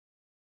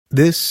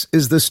This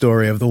is the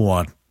story of the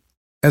one.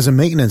 As a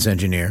maintenance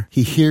engineer,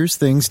 he hears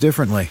things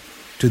differently.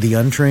 To the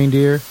untrained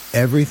ear,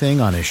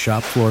 everything on his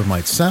shop floor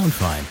might sound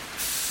fine,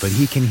 but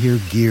he can hear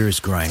gears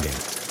grinding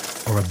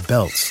or a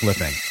belt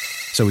slipping.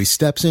 So he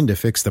steps in to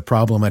fix the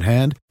problem at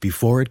hand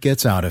before it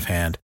gets out of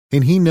hand.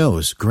 And he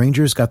knows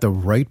Grainger's got the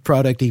right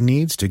product he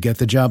needs to get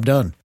the job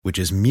done, which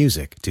is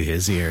music to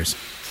his ears.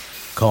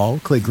 Call,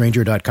 click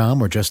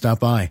Grainger.com, or just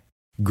stop by.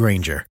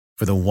 Grainger,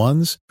 for the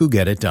ones who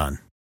get it done.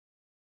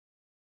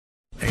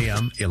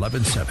 AM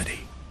 1170,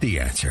 The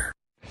Answer.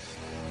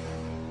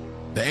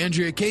 The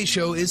Andrea Kaye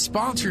Show is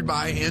sponsored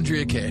by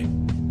Andrea Kaye.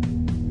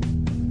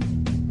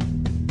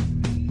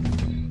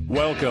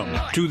 Welcome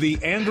to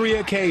the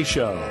Andrea Kaye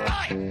Show.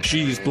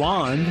 She's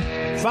blonde,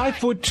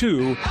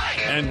 5'2",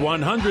 and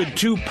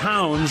 102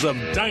 pounds of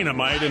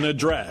dynamite in a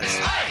dress.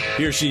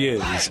 Here she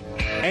is,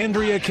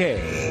 Andrea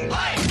Kaye.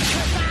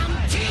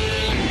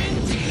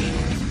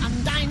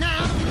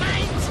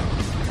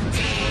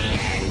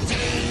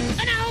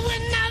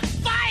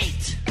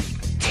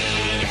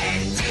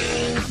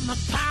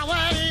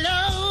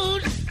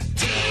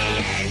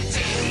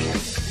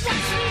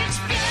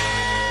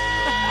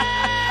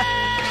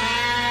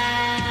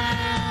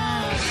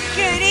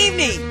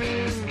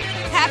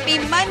 Happy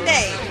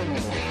Monday.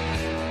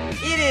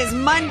 It is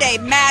Monday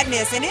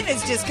Madness, and it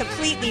is just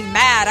completely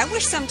mad. I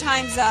wish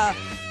sometimes that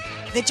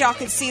y'all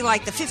could see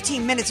like the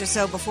 15 minutes or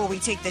so before we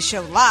take the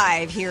show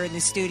live here in the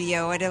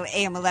studio at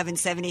AM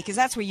 1170, because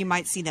that's where you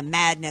might see the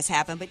madness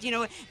happen. But you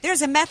know,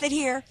 there's a method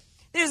here.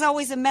 There's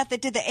always a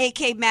method to the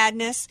AK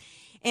madness.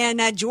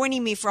 And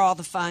joining me for all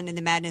the fun and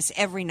the madness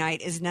every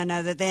night is none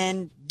other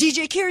than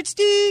DJ Carrot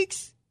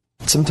Sticks.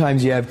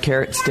 Sometimes you have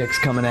carrot sticks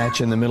coming at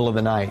you in the middle of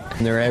the night,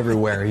 and they're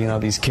everywhere, you know,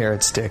 these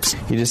carrot sticks.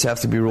 You just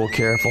have to be real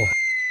careful.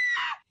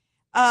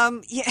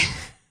 Yeah.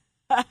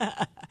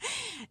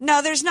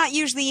 No, there's not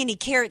usually any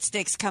carrot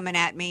sticks coming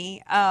at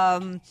me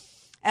in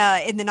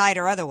the night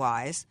or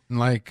otherwise.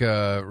 Like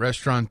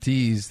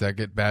restaurantees that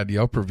get bad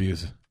Yelp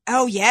reviews.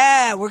 Oh,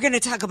 yeah. We're going to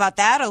talk about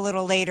that a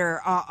little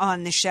later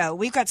on the show.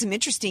 We've got some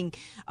interesting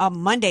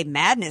Monday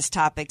Madness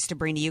topics to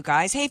bring to you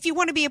guys. Hey, if you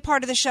want to be a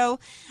part of the show,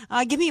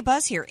 give me a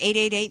buzz here,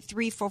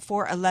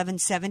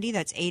 888-344-1170.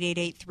 That's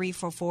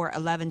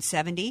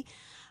 888-344-1170.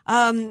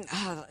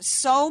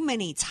 So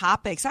many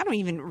topics. I don't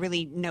even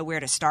really know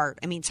where to start.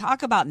 I mean,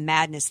 talk about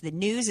madness. The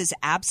news is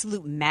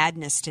absolute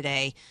madness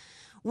today.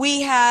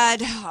 We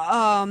had...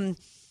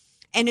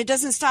 and it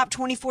doesn't stop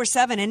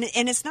 24/7.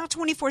 And it's not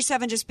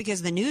 24/7 just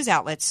because the news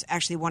outlets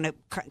actually want to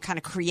kind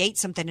of create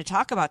something to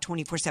talk about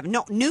 24/7.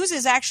 No, news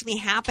is actually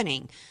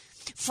happening.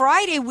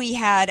 Friday, we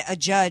had a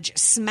judge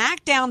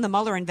smack down the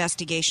Mueller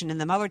investigation and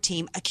the Mueller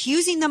team,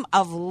 accusing them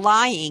of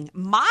lying,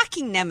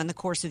 mocking them in the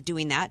course of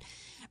doing that,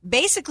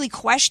 basically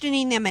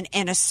questioning them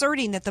and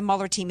asserting that the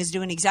Mueller team is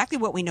doing exactly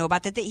what we know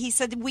about that. He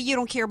said, well, you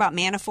don't care about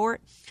Manafort.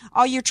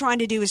 All you're trying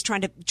to do is trying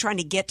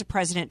to get to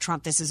President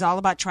Trump. This is all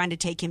about trying to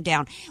take him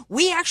down.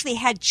 We actually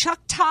had Chuck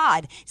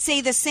Todd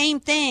say the same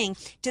thing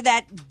to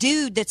that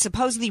dude that's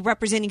supposedly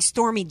representing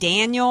Stormy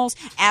Daniels,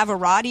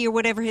 Averati or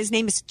whatever his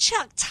name is.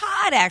 Chuck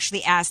Todd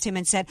actually asked him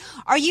and said,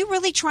 are you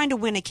really trying to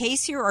win a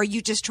case here, or are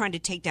you just trying to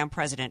take down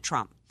President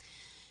Trump?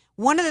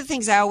 One of the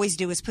things I always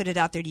do is put it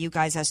out there to you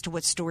guys as to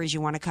what stories you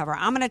want to cover.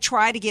 I'm going to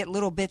try to get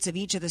little bits of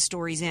each of the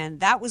stories in.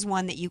 That was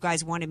one that you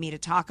guys wanted me to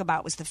talk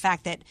about, was the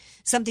fact that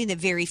something that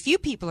very few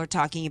people are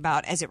talking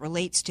about as it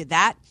relates to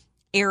that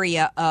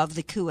area of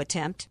the coup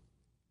attempt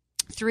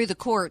through the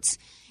courts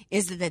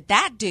is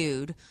that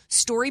dude,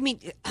 Stormy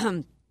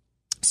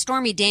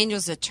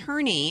Daniels'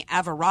 attorney,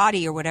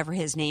 Averati or whatever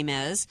his name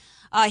is,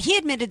 he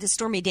admitted that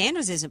Stormy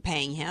Daniels isn't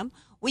paying him.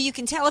 Well, you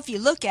can tell if you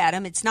look at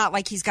him, it's not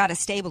like he's got a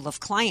stable of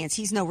clients.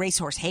 He's no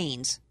Racehorse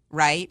Haynes,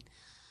 right?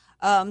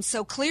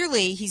 So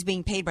clearly he's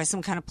being paid by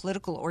some kind of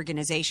political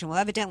organization. Well,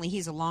 evidently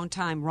he's a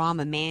longtime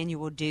Rahm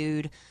Emanuel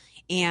dude.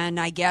 And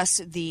I guess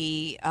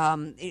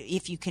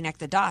if you connect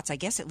the dots, I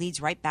guess it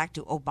leads right back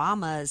to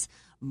Obama's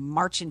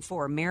Marching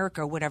for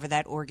America, whatever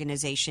that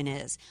organization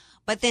is.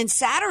 But then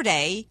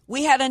Saturday,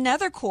 we had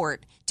another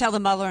court tell the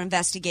Mueller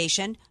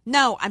investigation,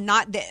 no, I'm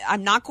not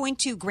going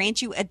to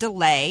grant you a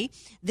delay.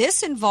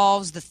 This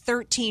involves the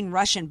 13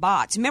 Russian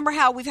bots. Remember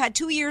how we've had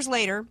 2 years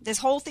later, this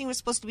whole thing was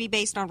supposed to be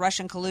based on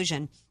Russian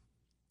collusion.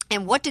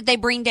 And what did they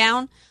bring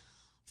down?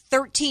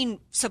 13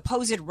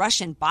 supposed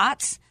Russian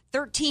bots.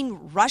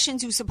 13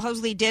 Russians who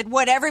supposedly did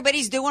what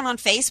everybody's doing on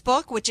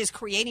Facebook, which is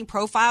creating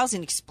profiles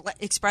and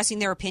expressing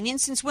their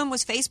opinions. Since when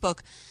was Facebook?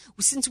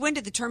 Since when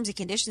did the terms and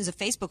conditions of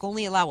Facebook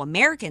only allow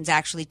Americans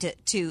actually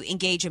to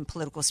engage in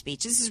political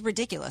speech? This is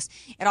ridiculous.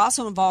 It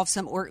also involves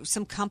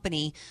some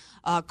company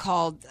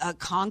called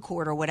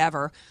Concord or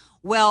whatever.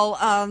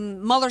 Well,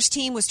 Mueller's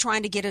team was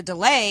trying to get a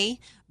delay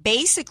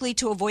basically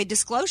to avoid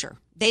disclosure.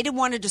 They didn't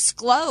want to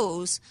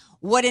disclose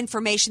what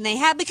information they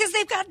had because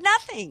they've got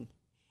nothing.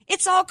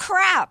 It's all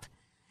crap.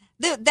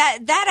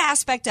 That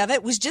aspect of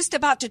it was just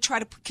about to try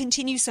to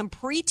continue some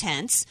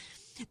pretense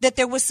that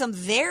there was some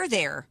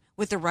there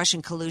with the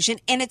Russian collusion,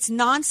 and it's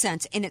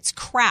nonsense and it's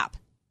crap.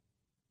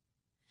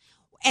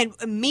 And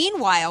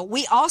meanwhile,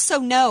 we also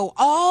know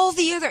all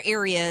the other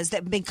areas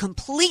that have been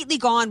completely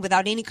gone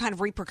without any kind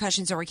of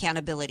repercussions or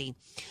accountability.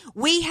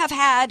 We have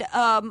had,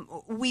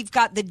 we've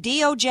got the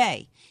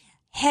DOJ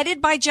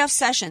headed by Jeff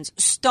Sessions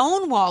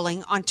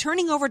stonewalling on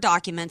turning over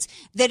documents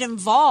that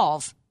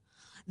involve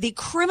the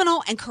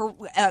criminal and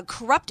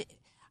corrupt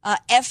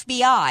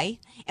FBI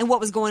and what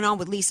was going on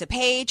with Lisa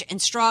Page and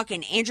Strzok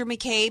and Andrew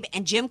McCabe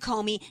and Jim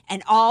Comey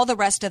and all the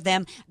rest of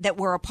them that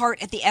were a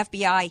part at the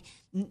FBI,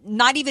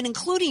 not even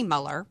including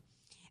Mueller,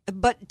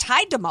 but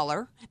tied to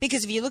Mueller,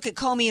 because if you look at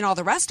Comey and all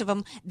the rest of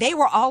them, they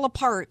were all a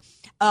part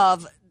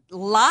of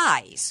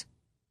lies.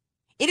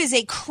 It is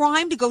a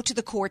crime to go to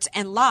the courts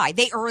and lie.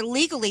 They are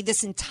illegally,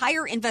 this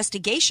entire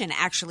investigation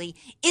actually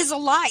is a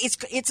lie.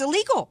 It's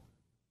illegal.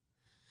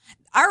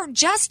 Our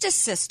justice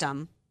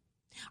system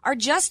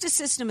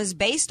is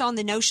based on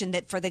the notion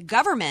that for the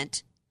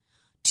government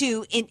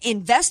to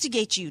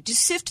investigate you, to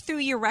sift through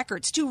your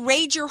records, to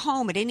raid your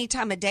home at any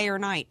time of day or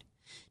night,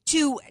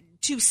 to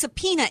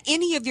subpoena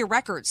any of your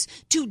records,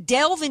 to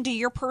delve into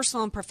your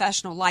personal and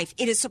professional life,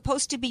 it is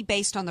supposed to be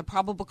based on the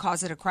probable cause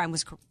that a crime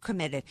was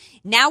committed.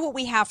 Now what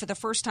we have for the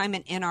first time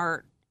in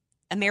our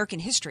American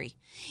history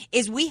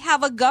is we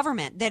have a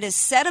government that is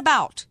set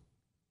about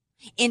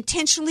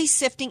intentionally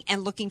sifting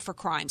and looking for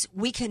crimes.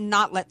 We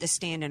cannot let this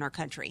stand in our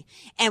country.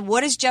 And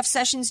what is Jeff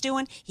Sessions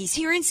doing? He's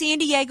here in San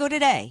Diego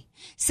today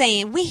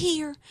saying,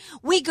 we're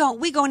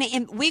going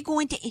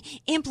to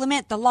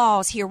implement the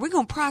laws here. We're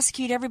going to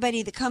prosecute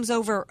everybody that comes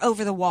over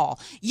the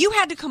wall. You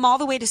had to come all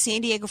the way to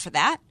San Diego for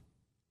that?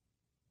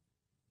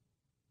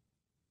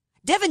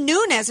 Devin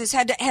Nunes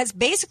has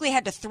basically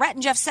had to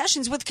threaten Jeff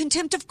Sessions with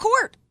contempt of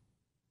court,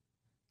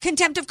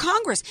 contempt of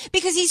Congress,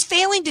 because he's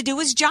failing to do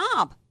his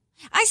job.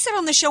 I said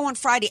on the show on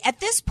Friday,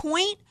 at this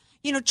point,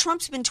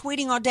 Trump's been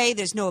tweeting all day.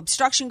 There's no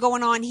obstruction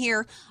going on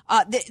here.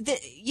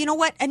 You know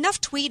what?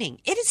 Enough tweeting.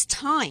 It is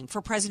time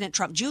for President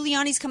Trump.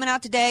 Giuliani's coming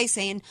out today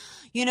saying,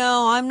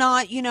 I'm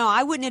not,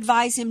 I wouldn't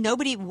advise him.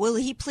 Will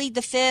he plead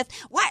the fifth?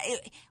 Why?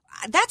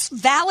 That's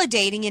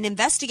validating and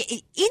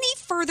investigating. Any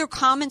further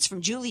comments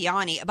from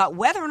Giuliani about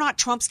whether or not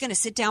Trump's going to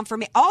sit down for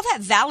me, all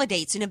that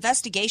validates an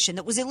investigation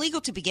that was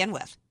illegal to begin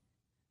with.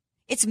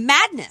 It's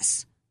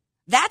madness.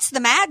 That's the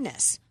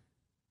madness.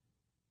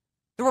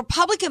 The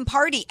Republican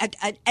Party,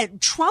 a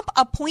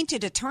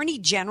Trump-appointed attorney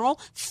general,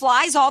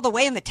 flies all the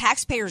way on the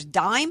taxpayer's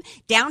dime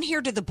down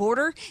here to the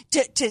border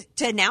to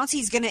announce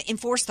he's going to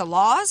enforce the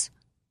laws?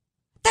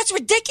 That's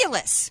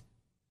ridiculous.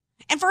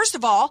 And first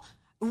of all,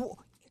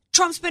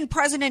 Trump's been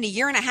president a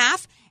year and a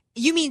half.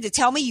 You mean to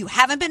tell me you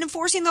haven't been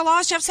enforcing the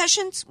laws, Jeff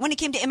Sessions, when it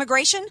came to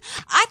immigration?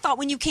 I thought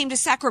when you came to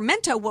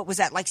Sacramento, what was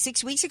that, like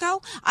 6 weeks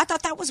ago? I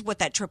thought that was what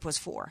that trip was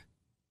for.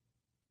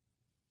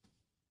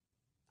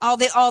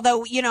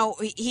 Although,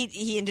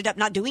 he ended up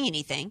not doing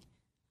anything.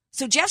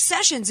 So Jeff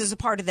Sessions is a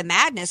part of the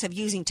madness of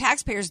using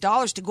taxpayers'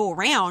 dollars to go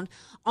around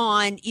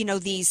on,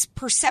 these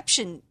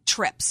perception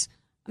trips.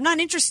 I'm not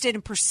interested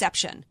in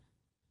perception.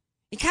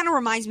 It kind of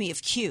reminds me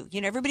of Q.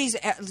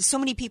 So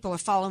many people are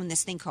following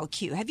this thing called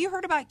Q. Have you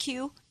heard about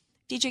Q,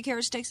 DJ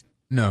Carrot Sticks?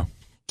 No.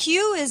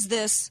 Q is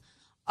this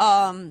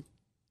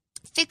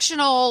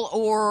fictional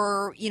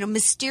or,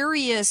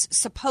 mysterious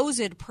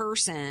supposed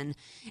person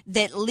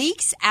that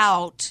leaks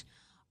out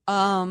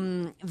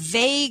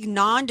vague,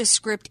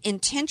 nondescript,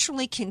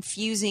 intentionally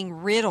confusing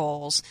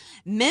riddles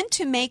meant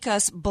to make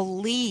us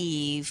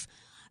believe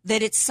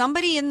that it's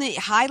somebody in the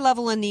high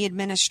level in the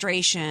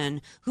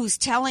administration who's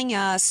telling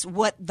us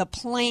what the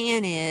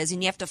plan is,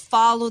 and you have to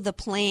follow the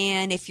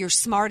plan if you're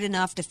smart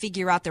enough to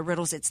figure out the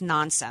riddles. It's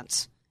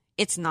nonsense.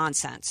 It's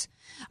nonsense.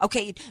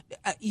 Okay,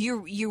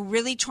 you're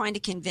really trying to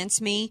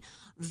convince me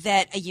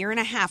that a year and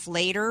a half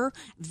later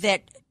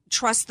that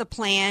trust the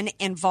plan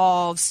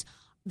involves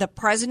the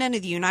President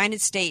of the United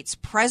States,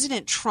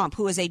 President Trump,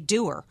 who is a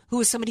doer, who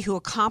is somebody who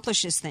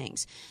accomplishes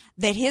things,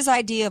 that his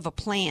idea of a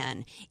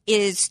plan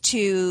is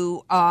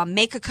to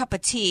make a cup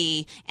of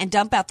tea and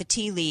dump out the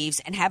tea leaves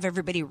and have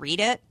everybody read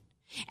it,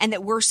 and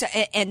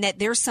that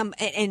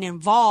it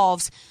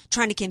involves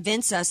trying to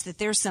convince us that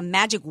there's some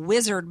magic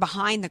wizard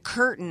behind the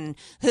curtain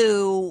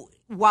who,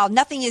 while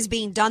nothing is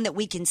being done that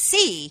we can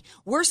see,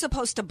 we're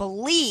supposed to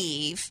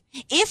believe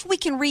if we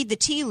can read the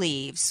tea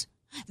leaves,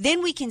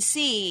 then we can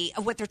see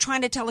what they're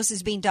trying to tell us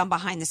is being done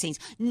behind the scenes.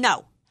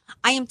 No,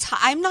 I'm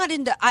not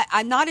into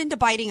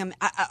biting.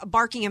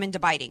 Barking. I'm into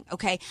biting.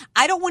 Okay.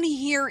 I don't want to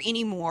hear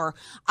any more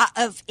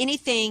of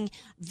anything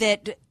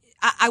that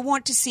I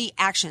want to see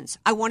actions.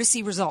 I want to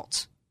see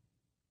results.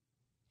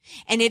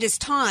 And it is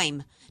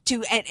time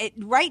to,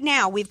 right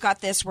now we've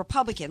got this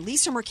Republican,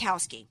 Lisa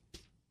Murkowski,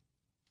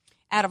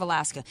 out of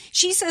Alaska.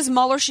 She says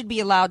Mueller should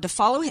be allowed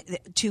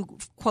to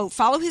quote,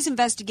 follow his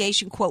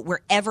investigation, quote,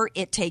 wherever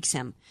it takes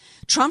him.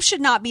 Trump should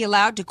not be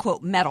allowed to,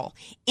 quote, meddle.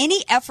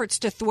 Any efforts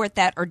to thwart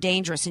that are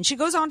dangerous. And she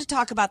goes on to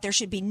talk about there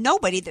should be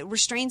nobody that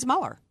restrains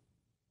Mueller.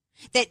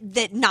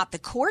 That not the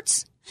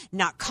courts,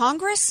 not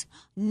Congress,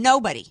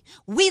 nobody.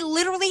 We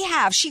literally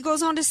have, she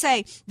goes on to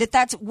say that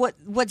that's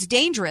what's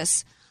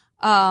dangerous,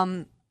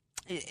 that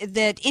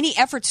any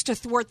efforts to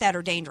thwart that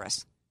are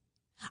dangerous.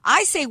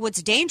 I say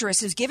what's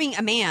dangerous is giving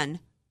a man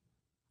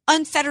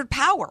unfettered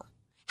power.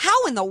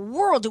 How in the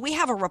world do we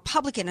have a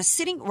Republican, a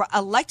sitting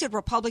elected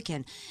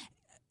Republican,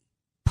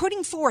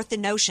 putting forth the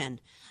notion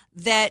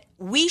that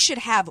we should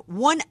have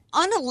one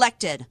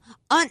unelected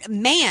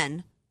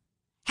man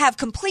have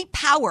complete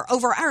power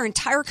over our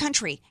entire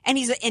country, and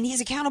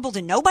he's accountable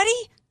to nobody?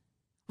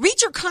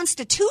 Read your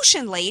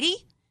Constitution,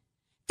 lady.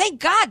 Thank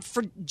God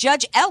for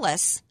Judge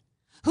Ellis,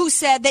 who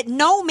said that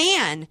no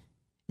man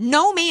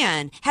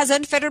has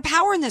unfettered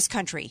power in this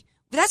country.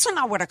 But that's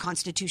not what our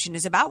Constitution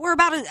is about. We're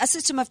about a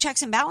system of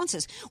checks and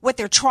balances. What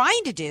they're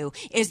trying to do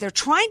is they're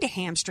trying to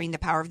hamstring the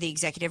power of the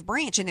executive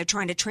branch, and they're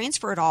trying to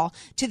transfer it all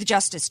to the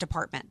Justice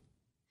Department,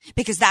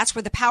 because that's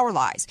where the power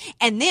lies.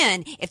 And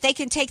then if they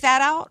can take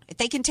that out, if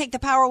they can take the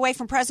power away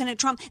from President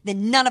Trump,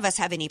 then none of us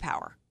have any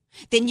power.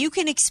 Then you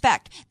can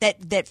expect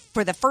that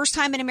for the first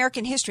time in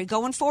American history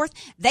going forth,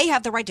 they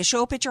have the right to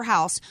show up at your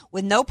house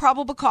with no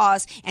probable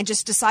cause and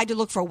just decide to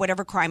look for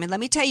whatever crime. And let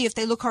me tell you, if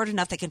they look hard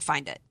enough, they can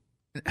find it.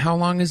 How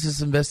long is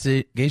this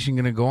investigation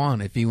going to go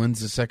on? If he wins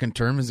the second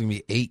term, is it going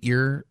to be an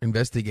 8-year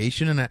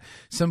investigation? And at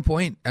some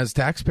point, as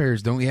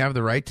taxpayers, don't we have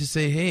the right to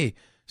say, hey,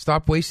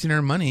 stop wasting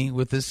our money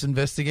with this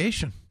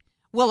investigation?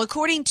 Well,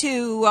 according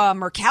to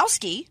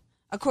Murkowski,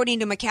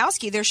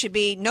 there should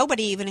be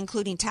nobody, even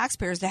including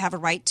taxpayers, that have a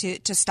right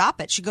to stop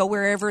it. Should go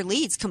wherever it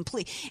leads,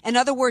 complete. In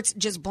other words,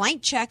 just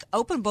blank check,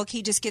 open book.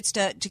 He just gets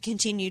to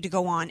continue to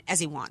go on as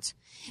he wants.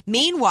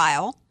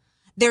 Meanwhile,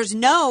 there's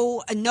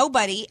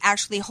nobody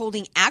actually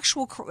holding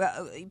actual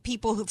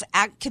people who've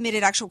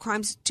committed actual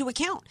crimes to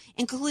account,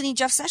 including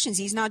Jeff Sessions.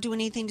 He's not doing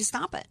anything to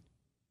stop it.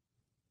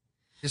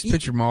 Just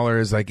picture Mueller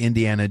as like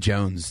Indiana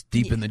Jones,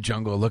 deep in the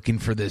jungle, looking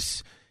for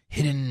this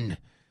hidden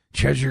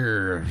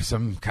treasure,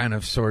 some kind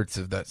of sorts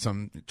of that,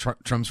 some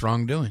Trump's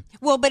wrongdoing.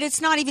 Well, but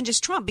it's not even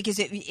just Trump, because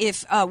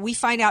if we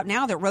find out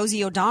now that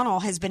Rosie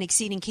O'Donnell has been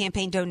exceeding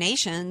campaign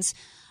donations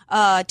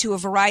to a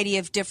variety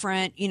of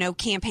different,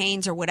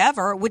 campaigns or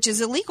whatever, which is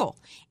illegal.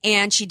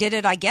 And she did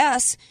it, I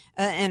guess,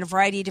 in a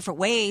variety of different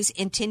ways,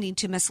 intending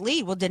to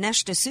mislead. Well,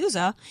 Dinesh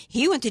D'Souza,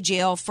 he went to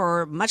jail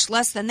for much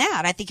less than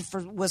that. I think it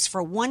was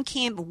for one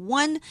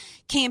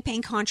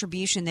campaign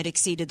contribution that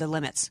exceeded the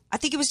limits. I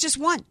think it was just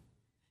one.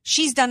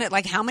 She's done it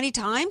like how many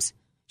times?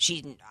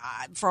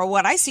 For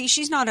what I see,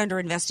 she's not under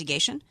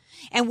investigation.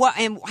 And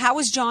how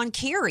is John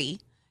Kerry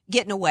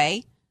getting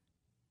away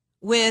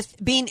with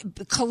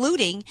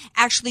colluding,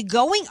 actually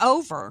going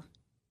over,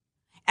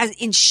 as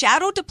in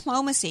shadow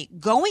diplomacy,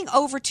 going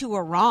over to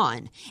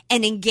Iran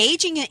and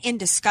engaging in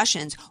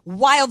discussions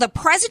while the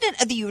President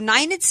of the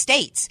United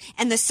States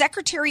and the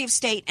Secretary of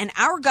State and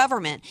our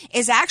government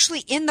is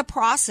actually in the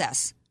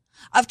process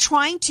of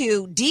trying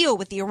to deal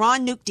with the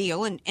Iran nuke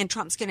deal, and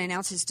Trump's going to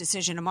announce his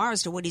decision tomorrow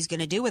as to what he's going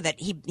to do with it.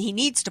 He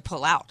needs to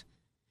pull out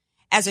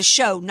as a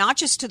show, not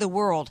just to the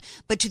world,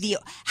 but to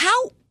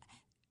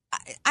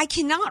I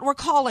cannot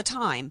recall a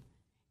time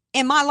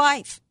in my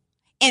life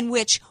in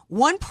which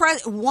one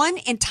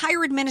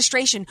entire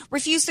administration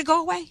refused to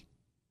go away.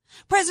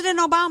 President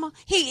Obama,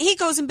 he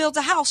goes and builds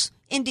a house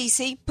in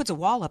D.C., puts a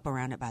wall up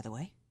around it, by the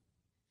way.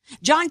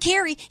 John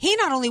Kerry, he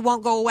not only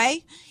won't go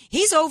away,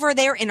 he's over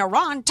there in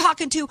Iran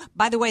talking to,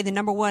 by the way, the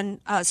number one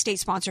state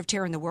sponsor of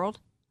terror in the world,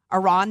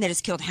 Iran, that has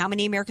killed how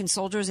many American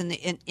soldiers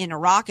in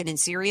Iraq and in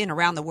Syria and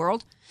around the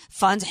world,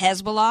 funds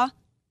Hezbollah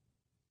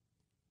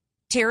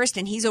terrorists,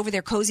 and he's over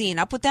there cozying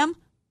up with them.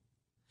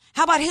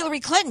 How about Hillary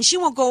Clinton? She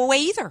won't go away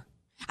either.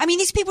 I mean,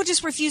 these people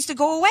just refuse to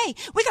go away.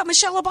 We got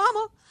Michelle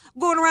Obama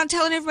going around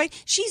telling everybody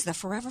she's the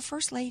forever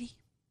first lady.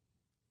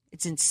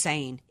 It's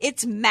insane.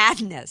 It's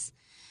madness.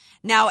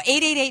 Now,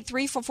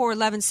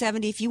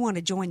 888-344-1170, if you want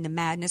to join the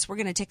madness. We're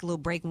going to take a little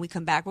break. When we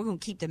come back, we're going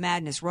to keep the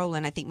madness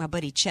rolling. I think my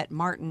buddy Chet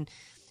Martin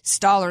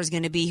Stoller is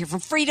going to be here from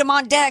Freedom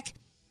on Deck.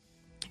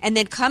 And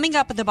then coming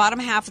up at the bottom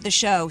half of the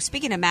show,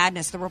 speaking of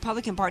madness, the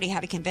Republican Party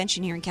had a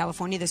convention here in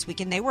California this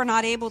weekend. They were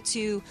not able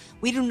to,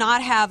 we do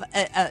not have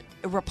a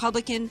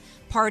Republican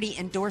Party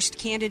endorsed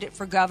candidate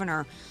for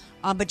governor.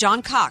 But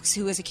John Cox,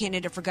 who is a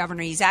candidate for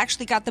governor, he's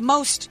actually got the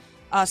most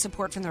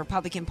support from the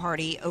Republican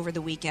Party over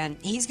the weekend.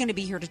 He's going to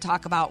be here to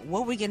talk about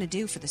what we're going to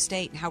do for the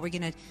state and how we're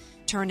going to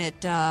turn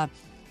it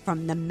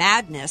from the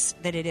madness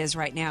that it is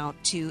right now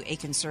to a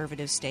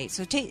conservative state.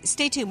 So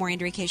stay tuned. More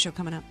Andrea Kaye Show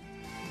coming up.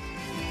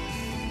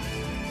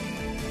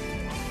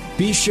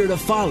 Be sure to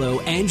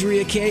follow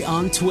Andrea Kaye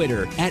on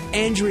Twitter at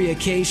Andrea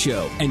Kaye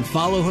Show, and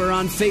follow her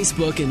on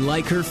Facebook and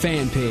like her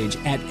fan page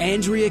at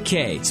Andrea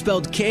Kaye,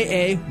 spelled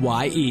Kaye.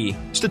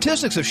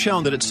 Statistics have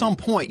shown that at some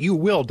point you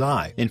will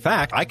die. In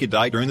fact, I could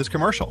die during this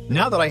commercial.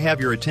 Now that I have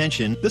your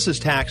attention, this is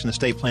tax and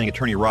estate planning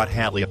attorney Rod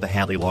Hadley of the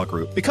Hadley Law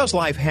Group. Because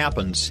life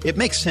happens, it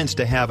makes sense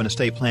to have an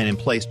estate plan in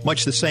place,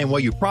 much the same way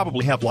you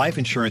probably have life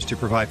insurance to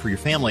provide for your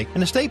family.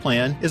 An estate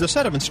plan is a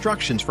set of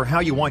instructions for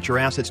how you want your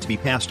assets to be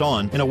passed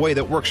on in a way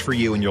that works for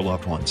you and your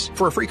loved ones.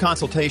 For a free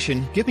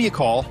consultation, give me a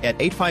call at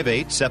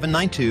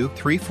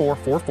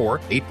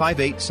 858-792-3444,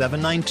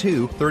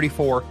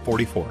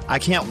 858-792-3444. I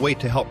can't wait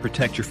to help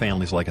protect your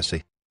family's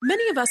legacy.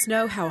 Many of us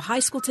know how high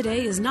school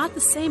today is not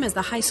the same as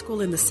the high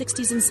school in the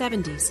 60s and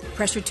 70s.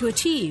 Pressure to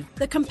achieve,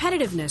 the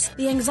competitiveness,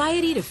 the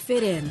anxiety to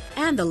fit in,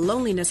 and the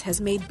loneliness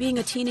has made being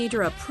a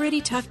teenager a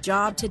pretty tough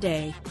job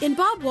today. In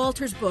Bob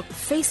Walter's book,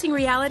 Facing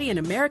Reality in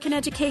American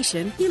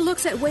Education, he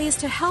looks at ways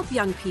to help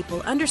young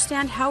people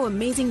understand how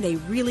amazing they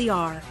really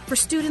are, for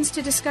students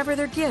to discover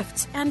their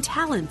gifts and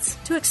talents,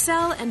 to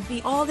excel and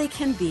be all they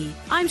can be.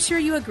 I'm sure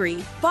you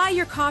agree. Buy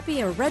your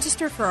copy or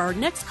register for our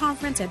next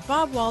conference at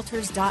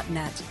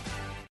bobwalters.net.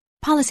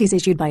 Policies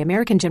issued by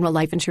American General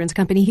Life Insurance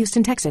Company,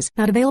 Houston, Texas.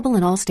 Not available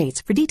in all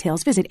states. For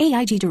details, visit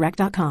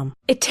AIGdirect.com.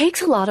 It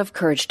takes a lot of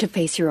courage to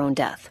face your own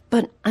death,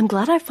 but I'm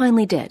glad I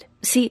finally did.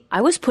 See, I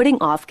was putting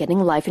off getting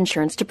life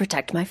insurance to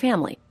protect my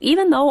family,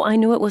 even though I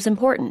knew it was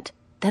important.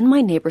 Then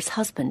my neighbor's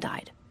husband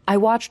died. I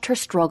watched her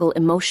struggle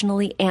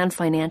emotionally and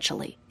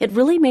financially. It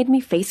really made me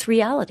face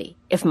reality.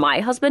 If my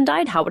husband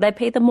died, how would I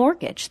pay the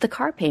mortgage, the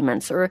car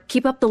payments, or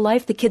keep up the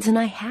life the kids and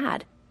I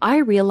had? I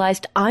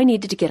realized I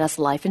needed to get us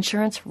life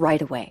insurance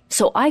right away.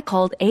 So I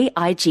called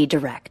AIG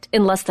Direct.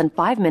 In less than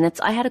 5 minutes,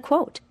 I had a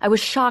quote. I was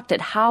shocked at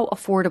how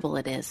affordable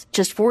it is.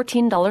 Just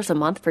 $14 a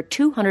month for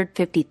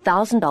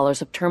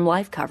 $250,000 of term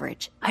life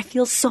coverage. I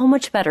feel so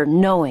much better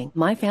knowing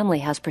my family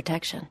has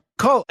protection.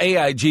 Call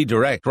AIG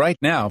Direct right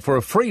now for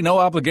a free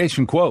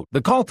no-obligation quote.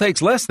 The call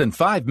takes less than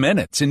 5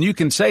 minutes, and you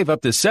can save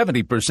up to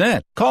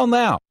 70%. Call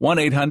now,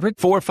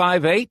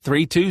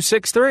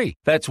 1-800-458-3263.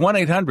 That's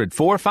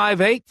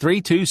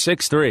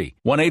 1-800-458-3263.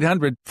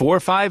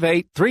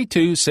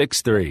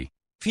 1-800-458-3263.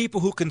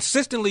 People who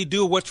consistently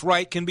do what's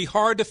right can be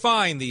hard to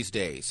find these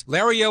days.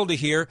 Larry Elder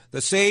here,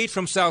 the sage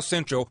from South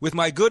Central, with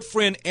my good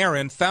friend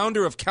Aaron,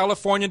 founder of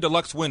California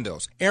Deluxe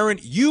Windows. Aaron,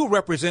 you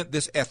represent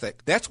this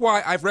ethic. That's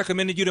why I've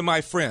recommended you to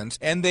my friends,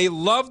 and they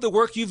love the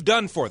work you've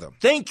done for them.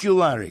 Thank you,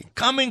 Larry.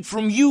 Coming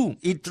from you,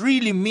 it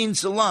really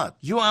means a lot.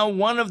 You are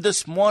one of the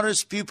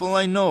smartest people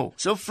I know.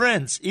 So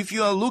friends, if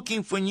you are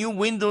looking for new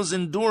windows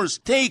and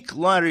doors, take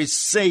Larry's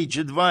sage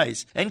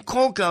advice and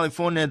call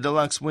California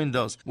Deluxe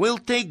Windows. We'll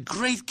take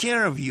great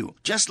care of you,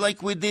 just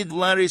like we did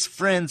Larry's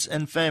friends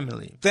and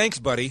family. Thanks,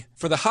 buddy.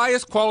 For the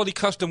highest quality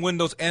custom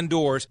windows and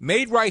doors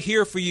made right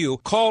here for you,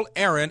 call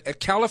Aaron at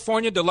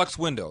California Deluxe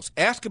Windows.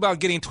 Ask about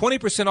getting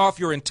 20% off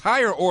your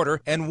entire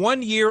order and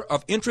 1 year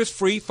of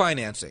interest-free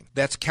financing.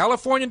 That's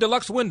California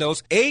Deluxe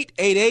Windows,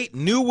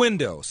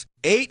 888-NEW-WINDOWS.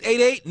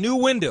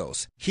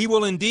 888-NEW-WINDOWS. He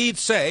will indeed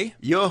say,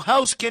 your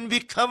house can be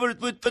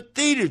covered with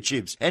potato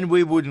chips, and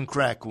we wouldn't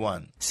crack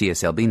one.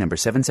 CSLB number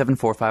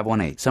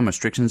 774518. Some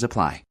restrictions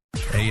apply.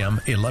 AM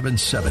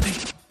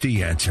 1170,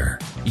 The Answer.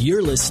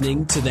 You're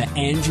listening to The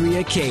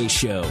Andrea Kaye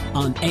Show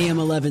on AM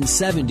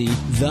 1170,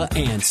 The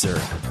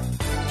Answer.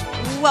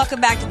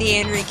 Welcome back to The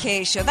Andrea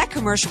Kaye Show. That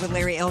commercial with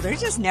Larry Elder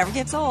just never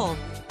gets old.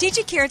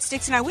 DJ Carrot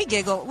Sticks and I, we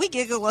giggle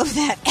over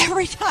that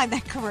every time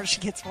that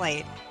commercial gets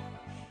played.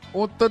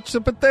 Or touch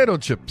the potato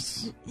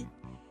chips.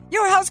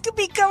 Your house could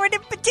be covered in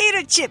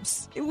potato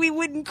chips. We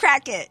wouldn't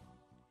crack it.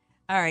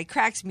 All right,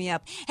 cracks me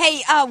up.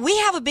 Hey, we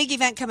have a big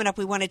event coming up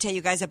we want to tell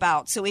you guys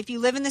about. So if you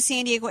live in the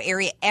San Diego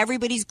area,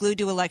 everybody's glued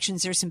to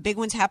elections. There's some big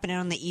ones happening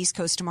on the East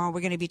Coast tomorrow. We're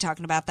going to be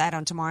talking about that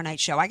on tomorrow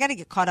night's show. I got to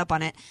get caught up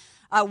on it.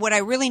 What I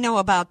really know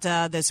about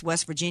this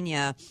West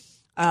Virginia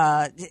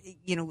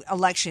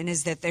election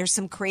is that there's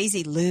some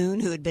crazy loon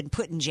who had been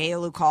put in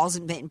jail, who calls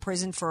and been in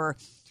prison for,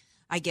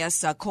 I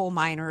guess, coal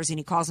miners, and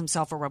he calls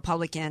himself a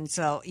Republican.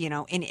 So,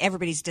 and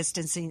everybody's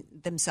distancing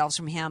themselves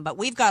from him. But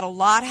we've got a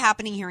lot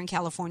happening here in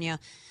California.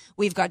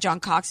 We've got John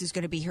Cox, who's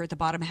going to be here at the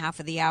bottom half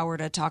of the hour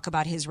to talk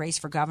about his race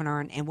for governor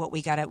and what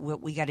we got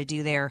to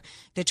do there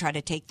to try to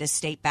take this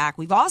state back.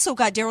 We've also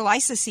got Darrell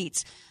Issa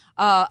seats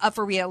up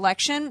for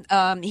re-election.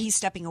 He's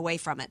stepping away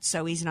from it,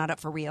 so he's not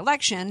up for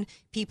re-election.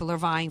 People are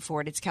vying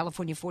for it. It's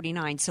California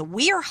 49. So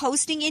we are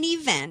hosting an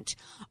event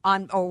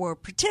we're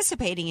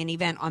participating in an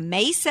event on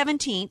May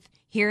 17th.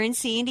 Here in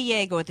San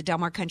Diego at the Del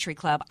Mar Country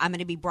Club. I'm going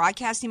to be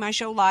broadcasting my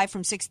show live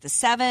from 6 to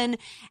 7.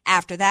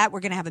 After that,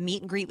 we're going to have a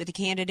meet and greet with the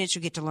candidates.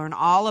 You'll get to learn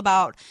all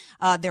about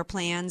their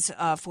plans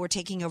for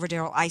taking over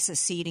Darrell Issa's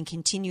seat and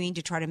continuing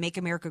to try to make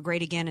America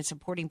great again and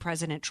supporting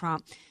President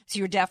Trump. So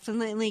you're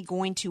definitely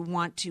going to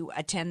want to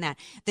attend that.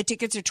 The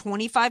tickets are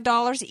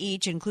 $25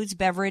 each, includes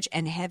beverage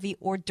and heavy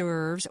hors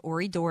d'oeuvres,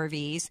 hors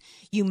d'oeuvres.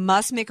 You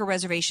must make a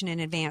reservation in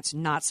advance,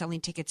 not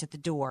selling tickets at the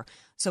door.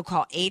 So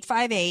call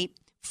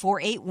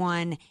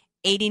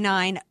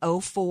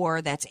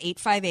 858-481-8904. That's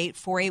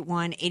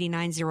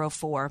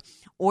 858-481-8904.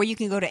 Or you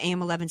can go to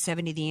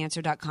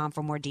am1170theanswer.com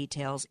for more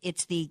details.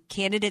 It's the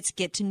Candidates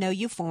Get to Know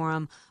You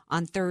Forum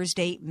on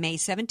Thursday, May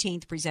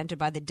 17th, presented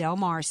by the Del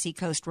Mar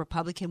Seacoast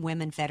Republican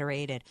Women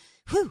Federated.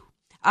 Whew.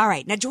 All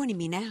right, now joining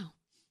me now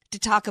to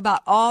talk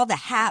about all the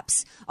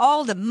haps,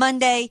 all the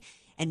Monday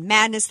and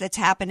madness that's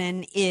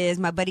happening is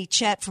my buddy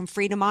Chet from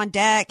Freedom on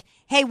Deck.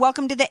 Hey,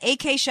 welcome to the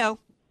AK Show.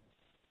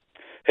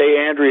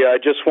 Hey, Andrea, I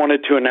just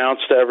wanted to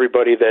announce to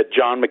everybody that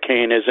John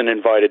McCain isn't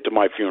invited to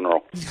my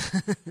funeral.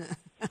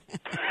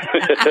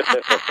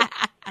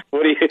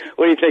 What do you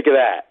think of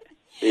that?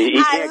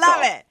 I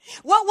love it.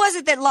 What was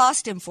it that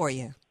lost him for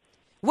you?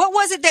 What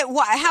was it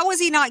how was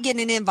he not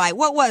getting an invite?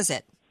 What was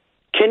it?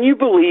 Can you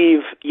believe,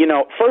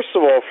 first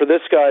of all, for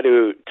this guy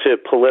to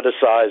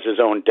politicize his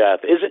own death,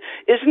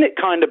 isn't it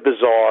kind of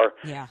bizarre?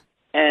 Yeah.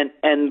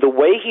 And the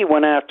way he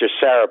went after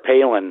Sarah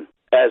Palin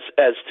as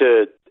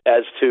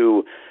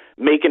to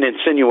make an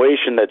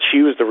insinuation that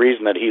she was the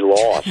reason that he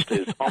lost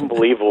is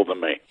unbelievable to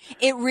me.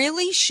 It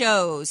really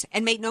shows,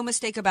 and make no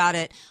mistake about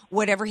it,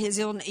 whatever his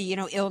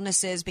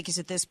illness is, because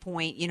at this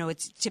point,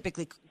 it's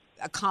typically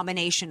a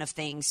combination of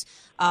things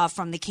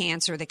from the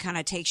cancer that kind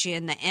of takes you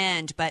in the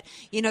end. But,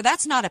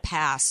 that's not a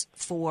pass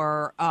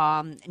for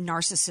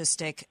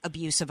narcissistic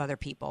abuse of other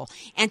people.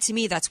 And to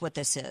me, that's what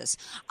this is.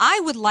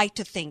 I would like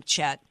to think,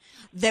 Chet,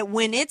 that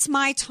when it's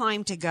my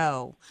time to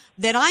go,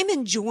 that I'm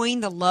enjoying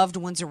the loved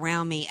ones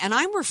around me and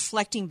I'm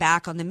reflecting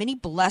back on the many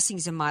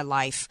blessings in my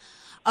life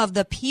of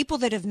the people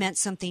that have meant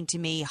something to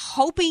me,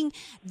 hoping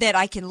that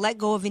I can let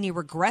go of any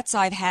regrets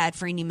I've had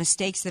for any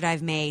mistakes that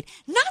I've made,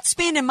 not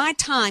spending my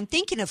time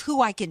thinking of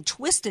who I can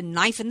twist a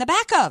knife in the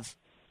back of.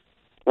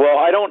 Well,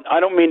 I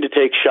don't mean to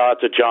take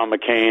shots at John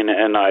McCain,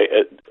 and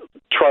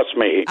trust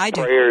me, I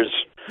do. prayers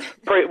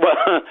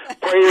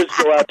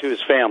go out to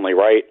his family,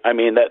 right? I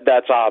mean,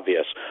 that's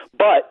obvious.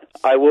 But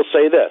I will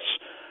say this.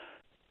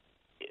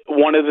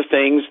 One of the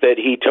things that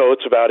he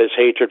totes about his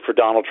hatred for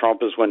Donald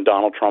Trump is when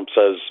Donald Trump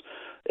says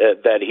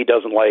that he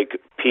doesn't like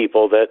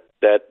people that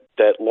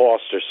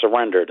lost or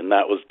surrendered, and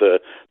that was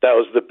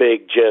the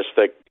big gist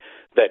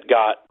that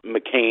got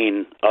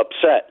McCain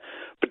upset.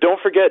 But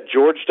don't forget,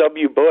 George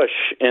W.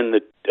 Bush in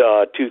the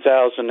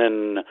 2000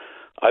 and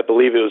I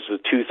believe it was the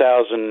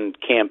 2000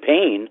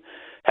 campaign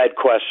had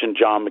questioned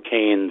John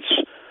McCain's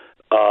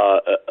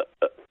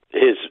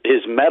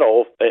his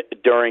medal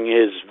during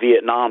his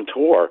Vietnam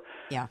tour.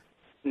 Yeah.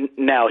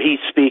 Now he's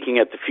speaking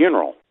at the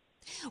funeral.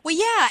 Well,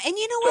 yeah, and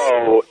you know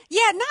what?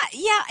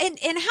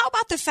 And how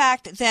about the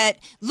fact that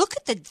look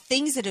at the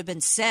things that have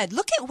been said.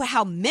 Look at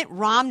how Mitt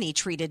Romney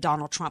treated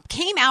Donald Trump.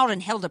 Came out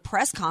and held a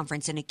press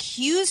conference and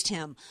accused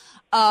him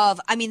of,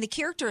 the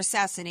character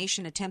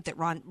assassination attempt that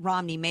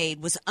Romney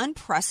made was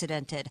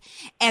unprecedented.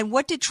 And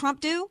what did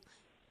Trump do?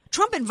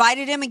 Trump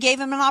invited him and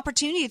gave him an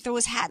opportunity to throw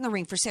his hat in the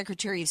ring for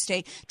Secretary of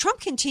State. Trump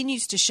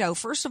continues to show,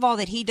 first of all,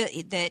 that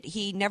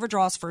he never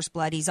draws first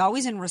blood. He's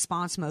always in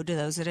response mode to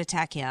those that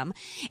attack him.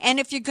 And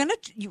if you're going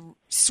to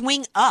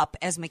swing up,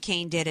 as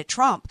McCain did at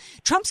Trump,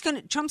 Trump's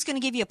going to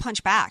give you a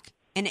punch back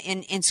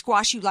and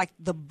squash you like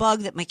the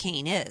bug that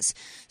McCain is.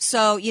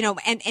 So,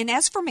 and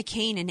as for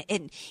McCain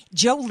and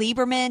Joe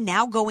Lieberman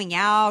now going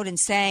out and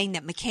saying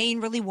that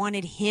McCain really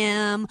wanted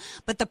him,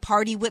 but the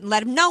party wouldn't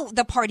let him. No,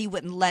 the party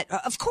wouldn't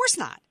of course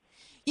not.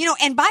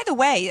 And by the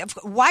way,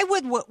 why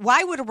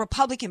would a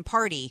Republican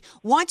Party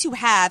want to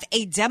have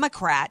a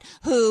Democrat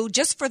who,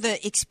 just for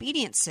the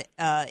expediency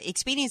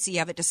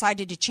of it,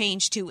 decided to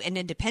change to an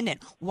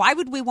independent? Why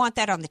would we want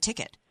that on the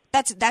ticket?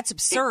 That's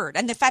absurd.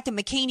 And the fact that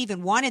McCain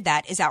even wanted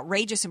that is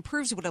outrageous and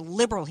proves what a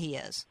liberal he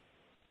is.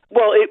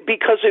 Well,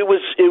 because it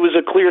was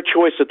a clear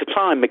choice at the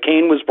time.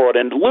 McCain was brought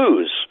in to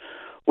lose.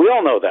 We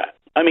all know that.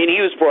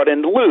 He was brought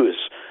in to lose.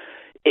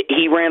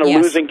 He ran a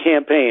losing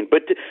campaign.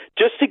 But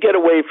just to get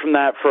away from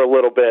that for a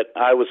little bit,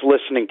 I was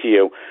listening to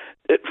you.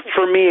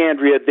 For me,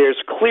 Andrea,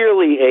 there's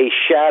clearly a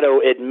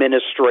shadow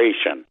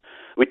administration.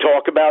 We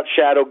talk about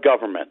shadow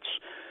governments.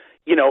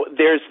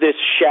 There's this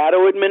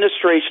shadow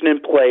administration in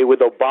play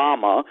with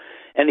Obama,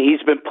 and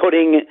he's been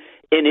putting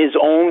in his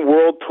own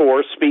world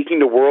tour,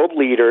 speaking to world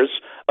leaders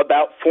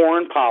about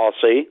foreign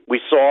policy. We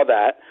saw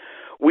that.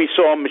 We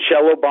saw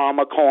Michelle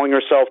Obama calling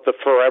herself the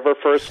forever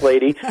First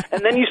Lady.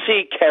 And then you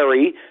see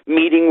Kerry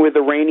meeting with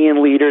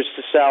Iranian leaders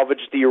to salvage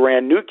the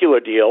Iran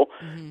nuclear deal.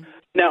 Mm-hmm.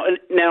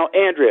 Now,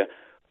 Andrea,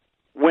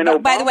 when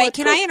Obama... By the way,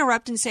 can I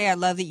interrupt and say I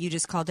love that you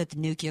just called it the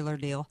nuclear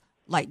deal,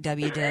 like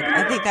W did.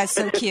 I think that's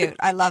so cute.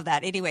 I love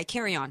that. Anyway,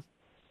 carry on.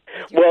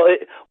 Well,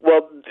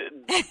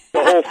 the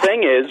whole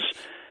thing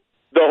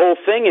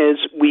is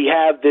we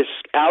have this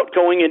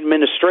outgoing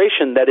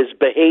administration that is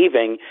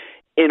behaving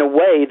in a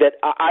way that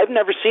I've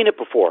never seen it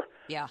before.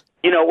 Yeah.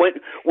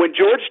 When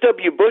George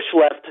W. Bush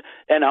left,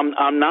 and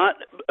I'm not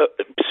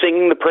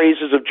singing the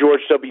praises of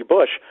George W.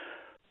 Bush,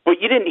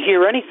 but you didn't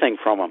hear anything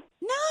from him.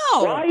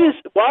 No. Why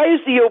is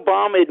the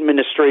Obama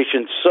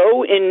administration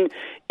so in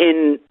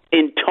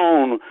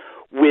tone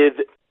with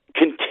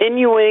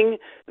continuing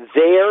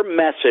their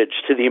message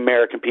to the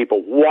American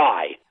people?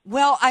 Why?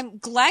 Well, I'm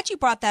glad you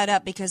brought that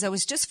up because I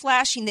was just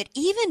flashing that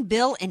even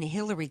Bill and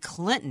Hillary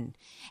Clinton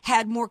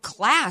had more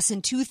class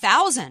in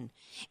 2000.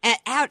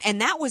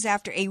 And that was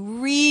after a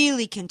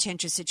really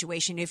contentious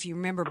situation, if you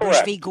remember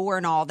Bush v. Gore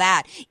and all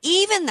that.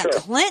 Even the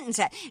Clintons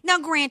had. Now,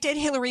 granted,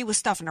 Hillary was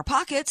stuffing her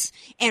pockets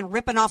and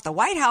ripping off the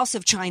White House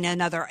of China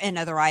and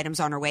other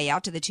items on her way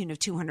out to the tune of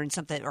 200 and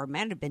something, or it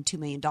might have been $2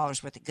 million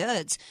worth of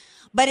goods.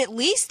 But at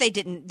least they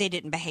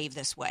didn't behave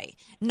this way.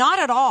 Not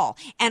at all.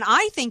 And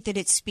I think that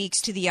it speaks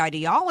to the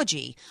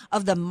ideology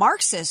of the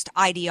Marxist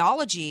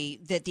ideology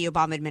that the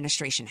Obama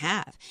administration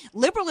have.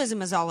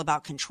 Liberalism is all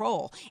about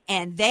control,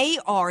 and they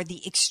are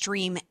the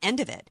extreme end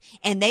of it,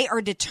 and they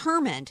are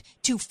determined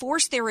to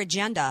force their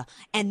agenda,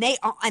 and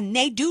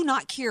they do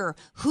not care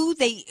who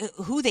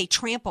they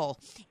trample,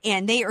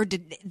 and they're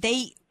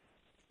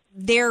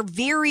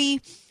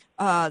very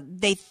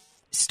they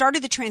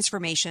started the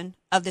transformation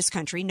of this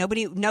country.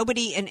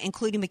 Nobody,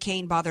 including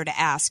McCain, bothered to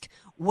ask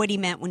what he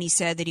meant when he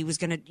said that he was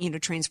going to,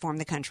 transform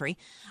the country.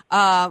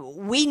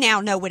 We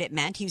now know what it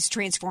meant. He was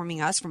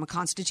transforming us from a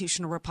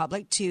constitutional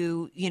republic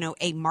to,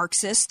 a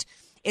Marxist,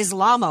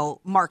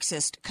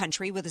 Islamo-Marxist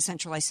country with a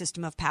centralized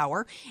system of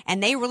power.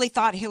 And they really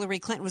thought Hillary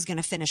Clinton was going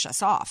to finish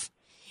us off.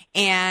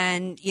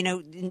 And,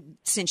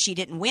 since she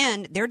didn't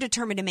win, they're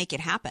determined to make it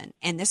happen.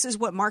 And this is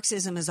what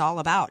Marxism is all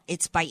about.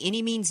 It's by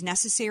any means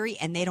necessary,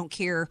 and they don't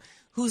care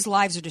whose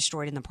lives are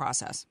destroyed in the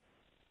process.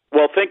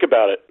 Well, think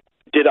about it.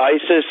 Did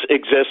ISIS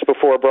exist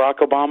before Barack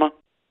Obama?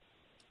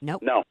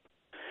 Nope. No.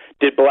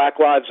 Did Black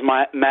Lives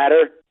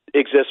Matter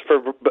exist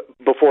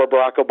before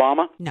Barack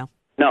Obama? No.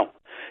 No.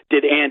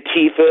 Did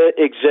Antifa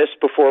exist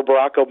before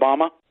Barack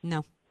Obama?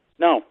 No.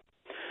 No.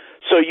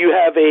 So you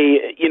have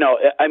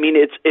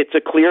it's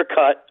a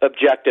clear-cut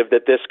objective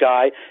that this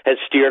guy has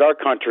steered our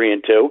country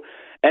into,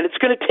 and it's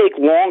going to take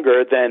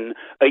longer than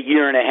a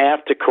year and a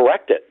half to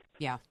correct it.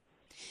 Yeah.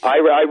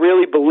 I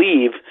really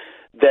believe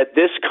that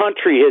this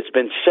country has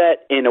been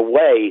set in a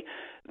way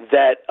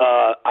that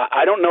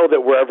I don't know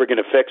that we're ever going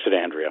to fix it,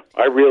 Andrea.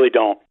 I really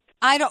don't.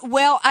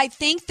 I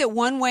think that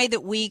one way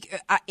that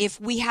if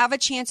we have a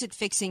chance at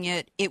fixing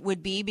it, it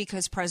would be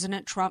because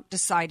President Trump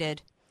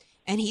decided,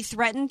 and he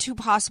threatened to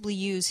possibly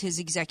use his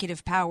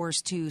executive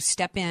powers to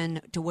step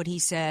in to what he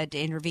said, to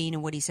intervene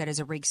in what he said is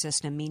a rigged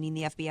system, meaning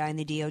the FBI and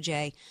the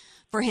DOJ.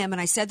 For him,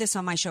 and I said this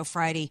on my show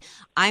Friday,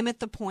 I'm at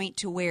the point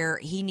to where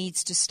he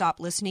needs to stop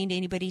listening to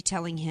anybody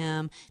telling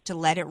him to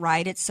let it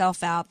ride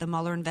itself out, the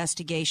Mueller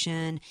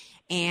investigation,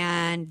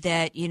 and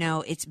that,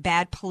 it's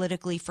bad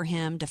politically for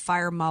him to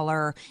fire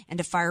Mueller and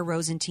to fire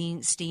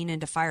Rosenstein and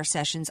to fire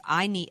Sessions.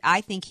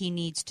 I think he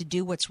needs to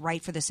do what's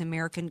right for this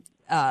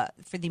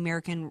for the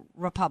American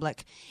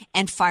Republic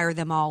and fire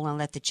them all and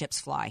let the chips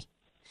fly.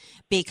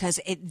 Because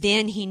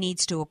then he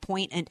needs to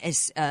appoint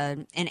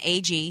an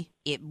AG,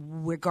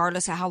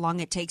 regardless of how long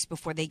it takes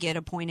before they get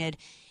appointed,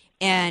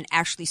 and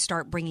actually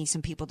start bringing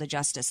some people to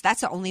justice.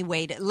 That's the only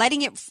way to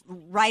letting it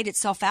ride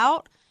itself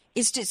out.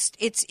 Is just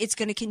it's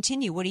going to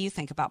continue. What do you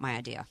think about my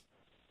idea?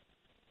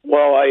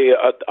 Well,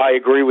 I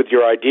agree with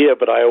your idea,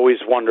 but I always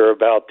wonder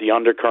about the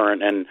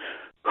undercurrent and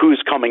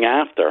who's coming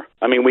after.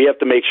 I mean, we have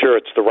to make sure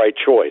it's the right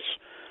choice.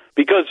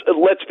 Because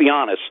let's be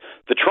honest,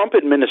 the Trump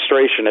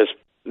administration has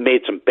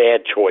made some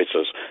bad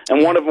choices,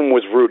 and one of them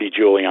was Rudy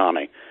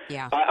Giuliani.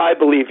 Yeah. I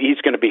believe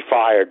he's going to be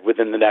fired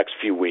within the next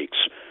few weeks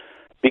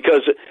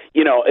because,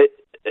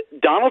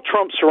 Donald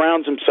Trump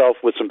surrounds himself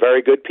with some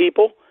very good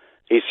people.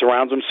 He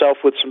surrounds himself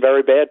with some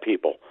very bad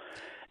people.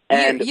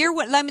 And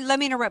let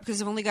me interrupt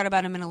because I've only got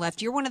about a minute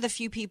left. You're one of the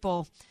few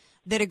people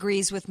that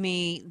agrees with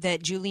me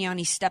that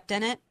Giuliani stepped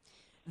in it.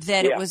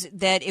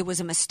 It was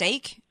a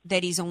mistake,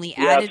 that he's only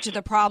added to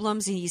the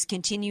problems and he's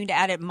continuing to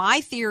add it.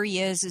 My theory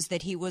is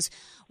that he was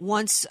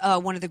once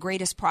one of the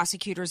greatest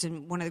prosecutors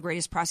and one of the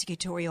greatest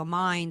prosecutorial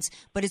minds,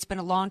 but it's been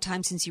a long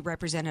time since he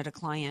represented a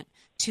client,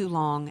 too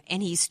long,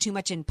 and he's too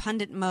much in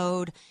pundit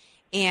mode,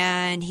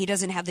 and he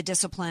doesn't have the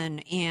discipline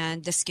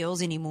and the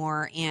skills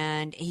anymore,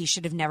 and he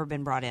should have never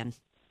been brought in.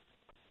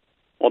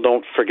 Well,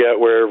 don't forget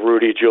where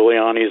Rudy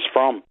Giuliani is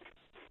from.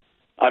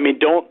 I mean,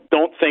 don't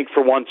think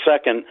for one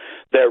second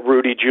that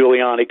Rudy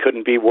Giuliani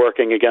couldn't be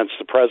working against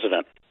the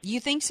president. You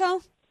think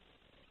so?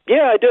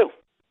 Yeah, I do.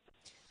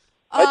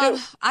 I do.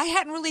 I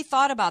hadn't really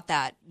thought about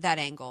that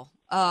angle.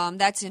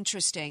 That's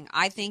interesting.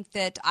 I think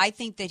that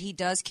he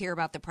does care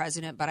about the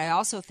president, but I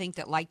also think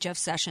that, like Jeff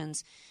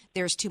Sessions,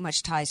 there's too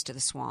much ties to the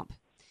swamp.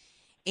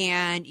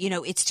 And,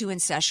 it's too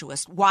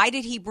incestuous. Why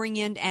did he bring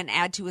in and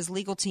add to his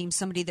legal team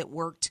somebody that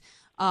worked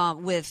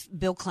with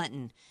Bill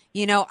Clinton?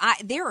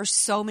 There are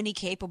so many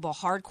capable,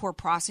 hardcore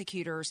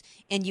prosecutors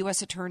and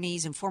U.S.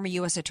 attorneys and former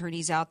U.S.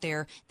 attorneys out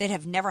there that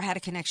have never had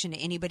a connection to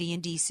anybody in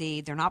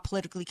D.C. They're not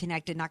politically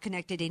connected, not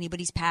connected to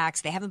anybody's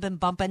PACs. They haven't been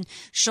bumping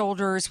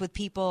shoulders with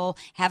people,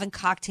 having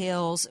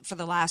cocktails for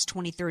the last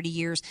 20, 30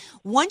 years.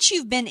 Once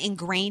you've been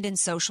ingrained in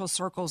social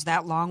circles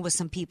that long with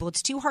some people,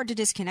 it's too hard to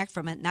disconnect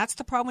from it. And that's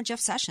the problem with Jeff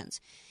Sessions.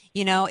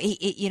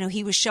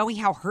 He was showing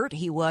how hurt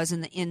he was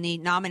in the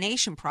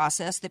nomination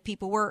process, that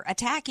people were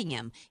attacking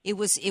him. It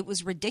was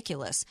ridiculous.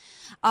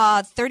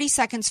 30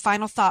 seconds,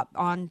 final thought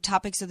on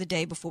topics of the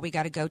day before we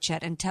got to go,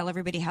 Chet, and tell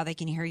everybody how they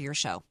can hear your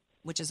show,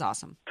 which is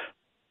awesome.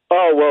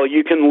 Oh, well,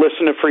 you can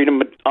listen to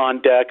Freedom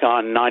on Deck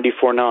on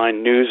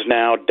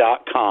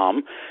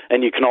 949newsnow.com,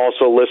 and you can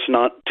also listen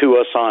to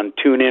us on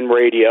TuneIn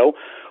Radio.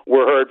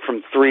 We're heard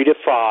from 3 to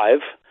 5,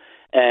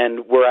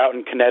 and we're out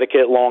in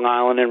Connecticut, Long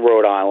Island, and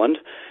Rhode Island.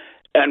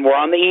 And we're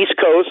on the East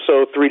Coast,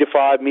 so 3 to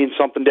 5 means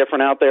something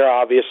different out there,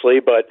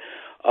 obviously. But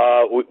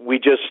we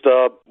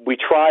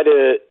try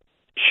to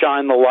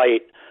shine the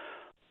light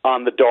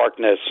on the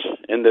darkness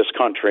in this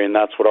country, and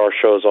that's what our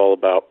show is all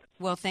about.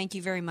 Well, thank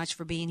you very much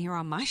for being here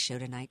on my show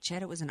tonight,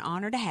 Chet. It was an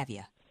honor to have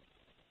you.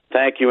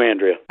 Thank you,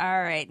 Andrea.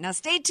 All right. Now,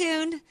 stay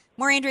tuned.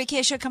 More Andrea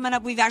Kaye Show coming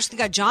up. We've actually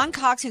got John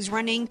Cox, who's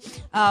running,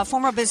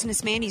 former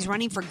businessman. He's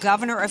running for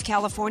governor of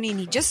California, and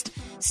he just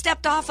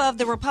stepped off of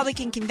the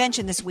Republican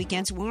convention this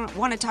weekend. So we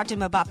want to talk to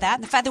him about that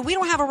and the fact that we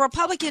don't have a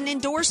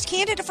Republican-endorsed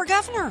candidate for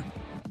governor.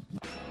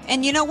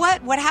 And you know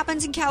what? What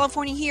happens in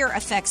California here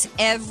affects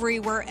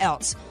everywhere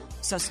else.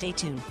 So stay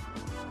tuned.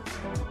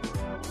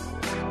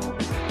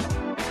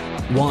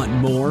 Want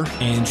more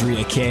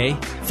Andrea Kaye?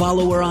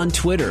 Follow her on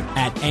Twitter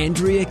at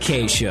Andrea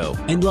Kaye Show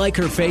and like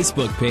her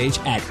Facebook page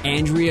at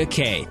Andrea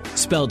Kaye,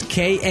 spelled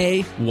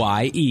Kaye.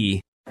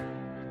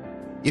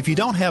 If you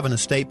don't have an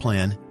estate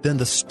plan, then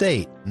the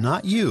state,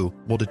 not you,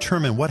 will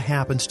determine what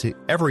happens to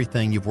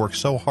everything you've worked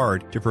so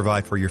hard to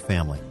provide for your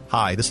family.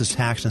 Hi, this is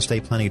tax and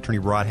estate planning attorney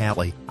Rod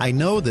Hatley. I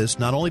know this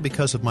not only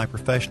because of my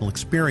professional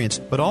experience,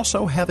 but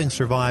also having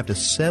survived a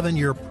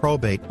 7-year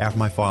probate after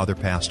my father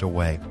passed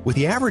away. With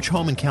the average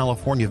home in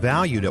California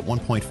valued at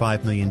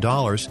 $1.5 million,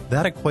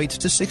 that equates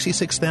to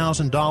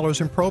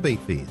 $66,000 in probate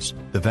fees.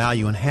 The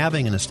value in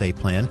having an estate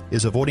plan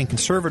is avoiding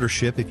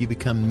conservatorship if you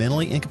become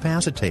mentally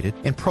incapacitated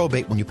and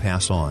probate when you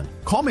pass on.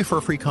 Call me for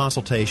a free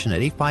consultation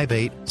at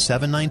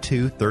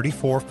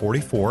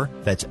 858-792-3444.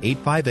 That's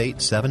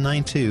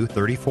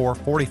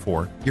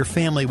 858-792-3444. Your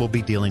family will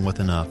be dealing with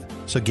enough.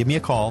 So give me a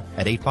call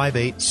at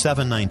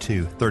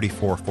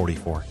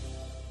 858-792-3444.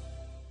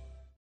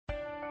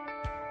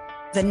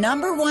 The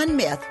number one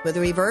myth with a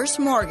reverse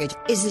mortgage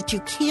is that you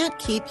can't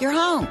keep your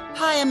home.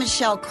 Hi, I'm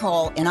Michelle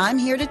Cole, and I'm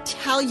here to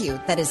tell you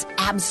that is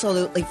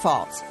absolutely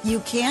false. You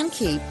can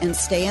keep and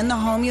stay in the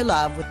home you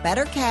love with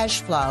better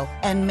cash flow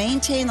and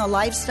maintain the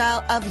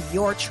lifestyle of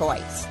your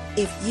choice.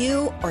 If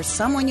you or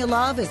someone you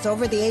love is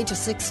over the age of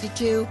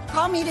 62,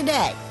 call me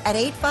today at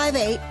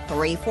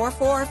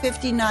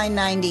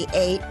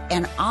 858-344-5998,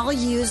 and I'll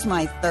use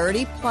my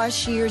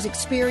 30-plus years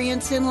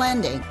experience in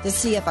lending to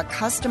see if a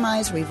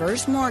customized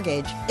reverse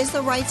mortgage is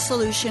the right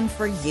solution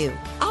for you.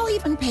 I'll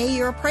even pay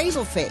your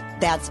appraisal fee.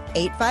 That's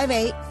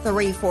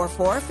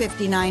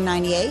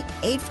 858-344-5998,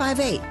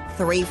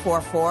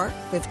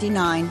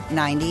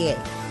 858-344-5998.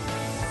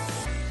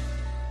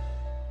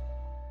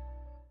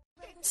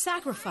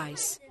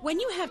 Sacrifice. When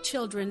you have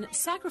children,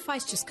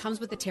 sacrifice just comes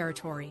with the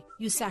territory.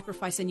 You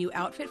sacrifice a new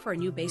outfit for a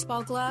new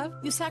baseball glove.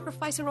 You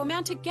sacrifice a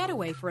romantic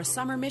getaway for a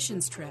summer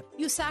missions trip.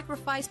 You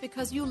sacrifice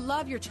because you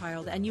love your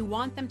child and you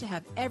want them to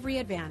have every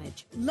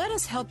advantage. Let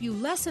us help you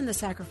lessen the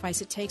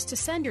sacrifice it takes to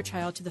send your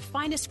child to the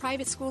finest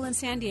private school in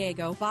San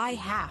Diego by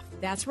half.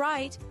 That's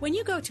right. When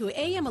you go to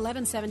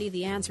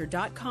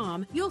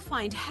am1170theanswer.com, you'll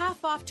find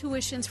half-off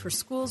tuitions for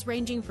schools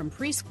ranging from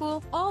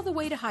preschool all the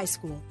way to high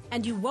school.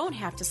 And you won't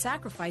have to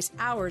sacrifice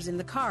hours in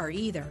the car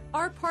either.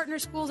 Our partner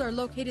schools are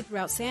located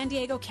throughout San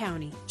Diego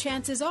County.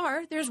 Chances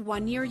are there's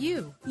one near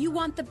you. You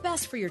want the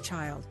best for your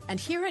child. And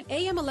here at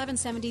AM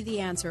 1170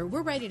 The Answer,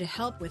 we're ready to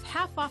help with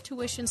half-off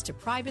tuitions to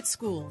private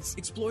schools.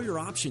 Explore your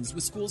options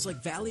with schools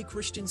like Valley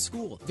Christian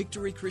School,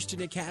 Victory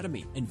Christian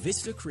Academy, and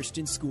Vista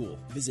Christian School.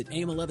 Visit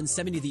AM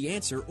 1170 The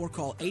Answer or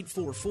call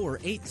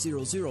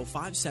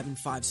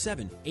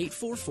 844-800-5757,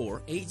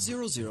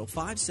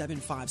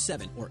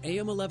 844-800-5757, or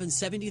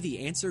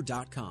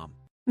am1170theanswer.com.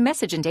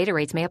 Message and data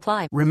rates may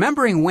apply.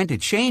 Remembering when to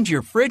change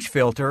your fridge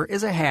filter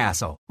is a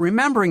hassle.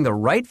 Remembering the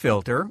right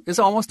filter is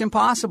almost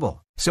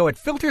impossible. So at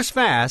Filters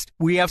Fast,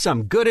 we have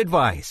some good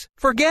advice.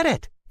 Forget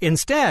it.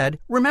 Instead,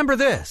 remember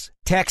this.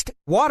 Text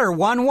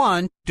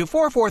WATER11 to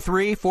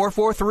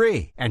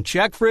 443-443 and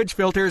check fridge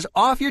filters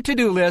off your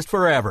to-do list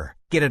forever.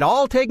 Get it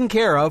all taken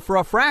care of for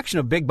a fraction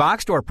of big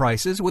box store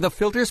prices with a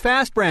Filters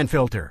Fast brand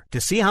filter.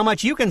 To see how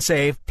much you can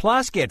save,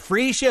 plus get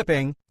free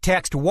shipping,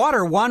 text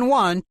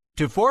WATER11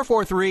 to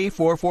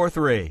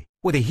 443-443.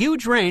 With a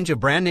huge range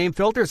of brand name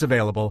filters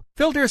available,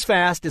 Filters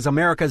Fast is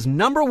America's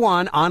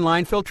 #1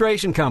 online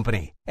filtration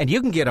company. And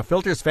you can get a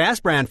Filters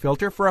Fast brand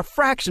filter for a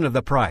fraction of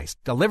the price,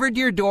 delivered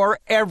to your door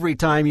every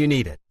time you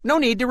need it. No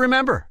need to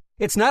remember.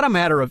 It's not a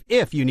matter of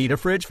if you need a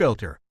fridge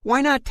filter.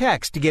 Why not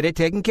text to get it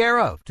taken care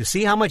of? To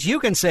see how much you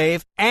can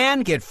save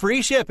and get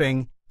free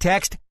shipping,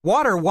 text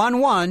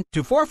WATER11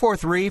 to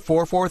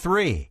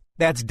 443-443.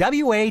 That's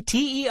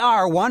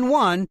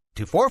WATER11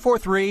 to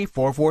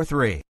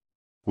 443-443.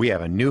 We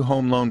have a new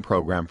home loan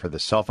program for the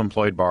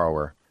self-employed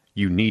borrower.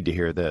 You need to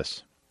hear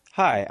this.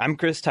 Hi, I'm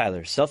Chris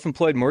Tyler,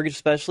 self-employed mortgage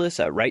specialist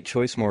at Right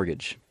Choice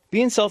Mortgage.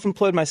 Being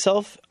self-employed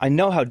myself, I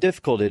know how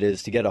difficult it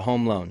is to get a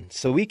home loan,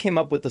 so we came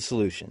up with a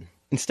solution.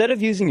 Instead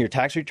of using your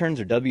tax returns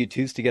or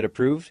W-2s to get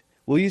approved,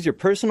 we'll use your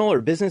personal or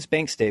business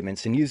bank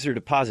statements and use your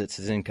deposits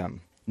as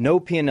income.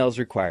 No P&Ls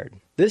required.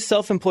 This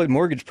self-employed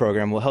mortgage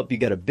program will help you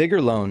get a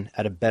bigger loan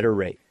at a better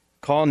rate.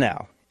 Call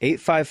now,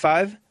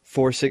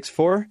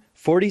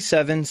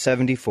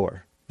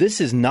 855-464-4774.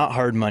 This is not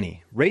hard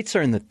money. Rates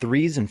are in the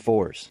 3s and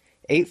 4s.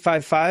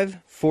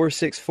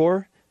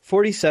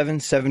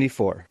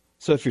 855-464-4774.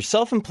 So if you're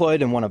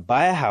self-employed and want to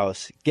buy a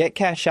house, get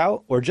cash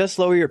out, or just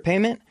lower your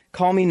payment,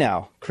 call me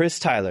now, Chris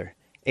Tyler,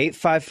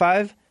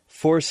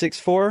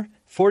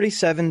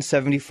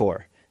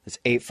 855-464-4774. That's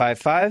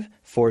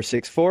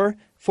 855-464-4774.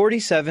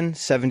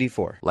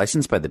 4774.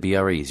 Licensed by the BRE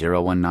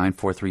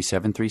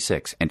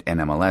 019433736 and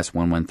NMLS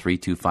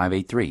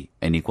 1132583,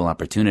 an equal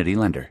opportunity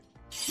lender.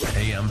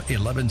 AM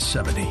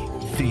 1170,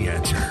 The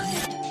Answer.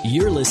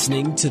 You're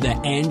listening to The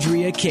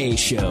Andrea Kaye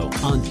Show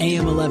on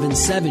AM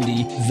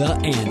 1170, The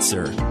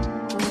Answer.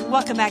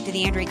 Welcome back to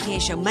The Andrea Kaye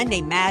Show. Monday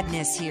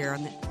Madness here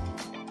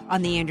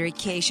on the Andrea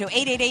Kaye Show.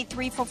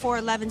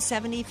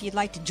 888-344-1170 if you'd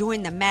like to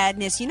join the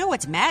madness. You know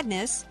what's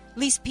madness? At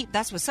least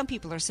that's what some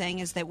people are saying,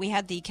 is that we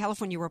had the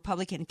California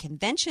Republican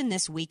Convention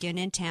this weekend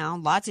in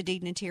town. Lots of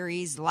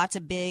dignitaries, lots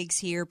of bigs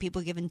here,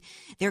 people giving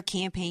their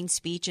campaign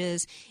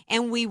speeches.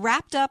 And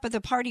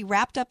the party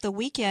wrapped up the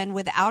weekend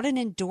without an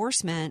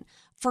endorsement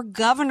for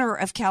governor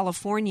of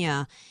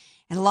California.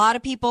 And a lot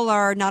of people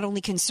are not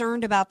only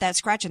concerned about that,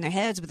 scratching their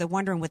heads, but they're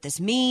wondering what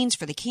this means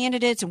for the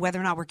candidates and whether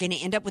or not we're going to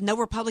end up with no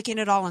Republican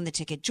at all on the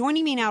ticket.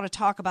 Joining me now to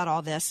talk about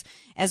all this,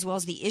 as well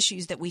as the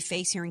issues that we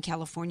face here in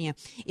California,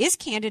 is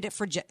candidate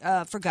for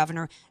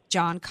governor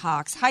John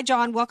Cox. Hi,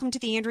 John. Welcome to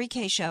the Andrea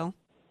Kaye Show.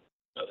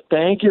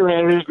 Thank you,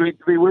 Andrea. Great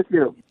to be with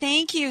you.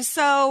 Thank you.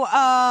 So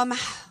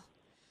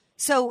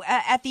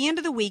at the end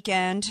of the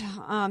weekend,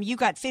 you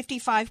got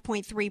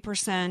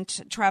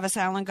 55.3%. Travis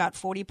Allen got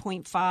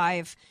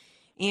 40.5%.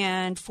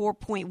 And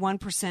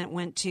 4.1%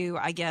 went to,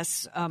 I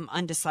guess,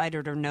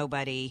 undecided or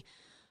nobody.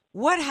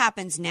 What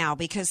happens now?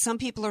 Because some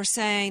people are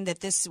saying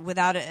that this,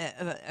 without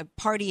a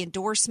party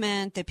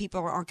endorsement, that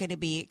people aren't going to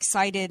be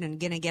excited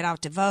and going to get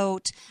out to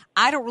vote.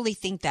 I don't really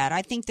think that.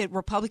 I think that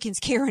Republicans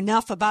care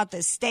enough about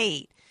the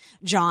state,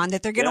 John,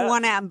 that they're going to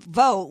want to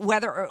vote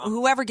whether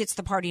whoever gets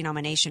the party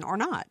nomination or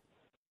not.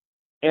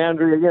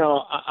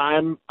 Andrea,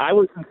 I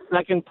was in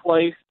second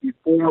place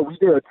before. We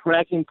did a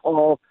tracking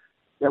poll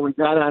that we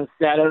got on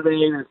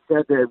Saturday that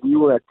said that we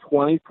were at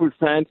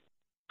 20%.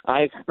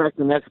 I expect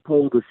the next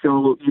poll to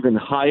show even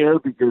higher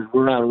because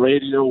we're on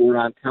radio, we're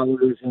on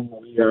television,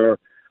 we are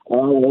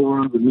all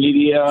over the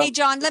media. Hey,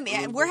 John,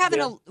 we're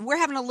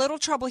having a little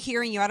trouble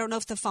hearing you. I don't know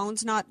if the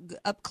phone's not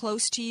up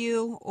close to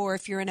you or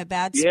if you're in a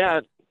bad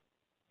spot.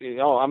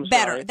 Yeah. Oh, I'm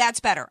better. sorry.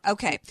 That's better.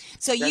 Okay.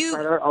 So that's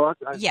better? Oh,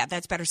 okay. Yeah,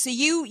 that's better. So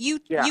you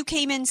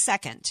came in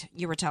second,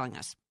 you were telling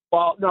us.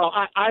 Well, no,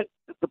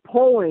 the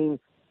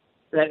polling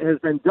that has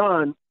been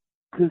done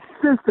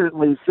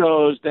consistently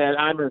shows that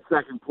I'm in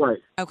second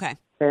place. Okay.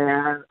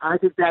 And I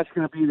think that's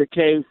going to be the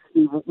case,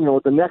 even,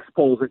 with the next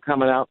polls that are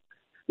coming out.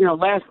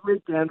 Last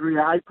week, Andrea,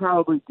 I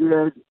probably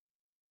did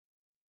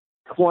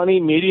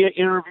 20 media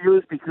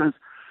interviews because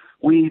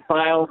we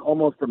filed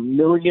almost 1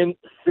 million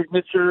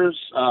signatures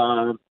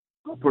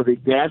for the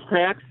gas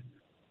tax.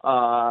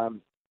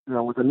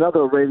 With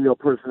another radio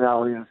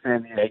personality in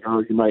San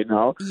Diego, you might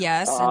know.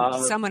 Yes,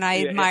 and someone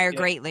I admire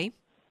greatly.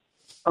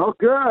 Oh,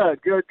 good.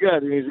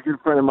 He's a good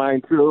friend of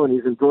mine, too, and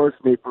he's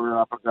endorsed me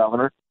for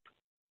governor.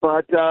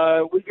 But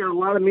we get a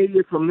lot of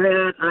media from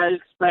that. I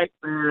expect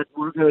that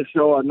we're going to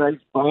show a nice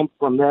bump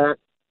from that.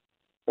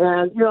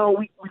 And,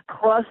 we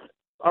crushed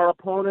our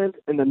opponent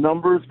in the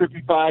numbers,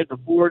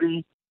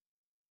 55-40.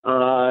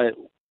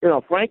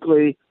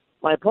 Frankly,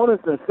 my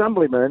opponent's an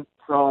assemblyman,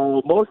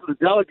 so most of the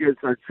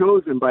delegates are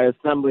chosen by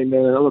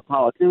assemblymen and other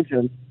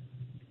politicians.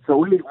 So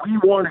we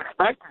weren't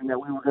expecting that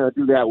we were going to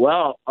do that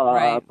well,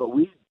 but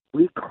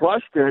we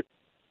crushed it,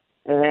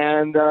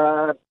 and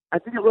I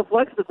think it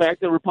reflects the fact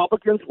that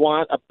Republicans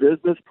want a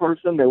business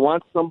person. They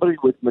want somebody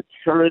with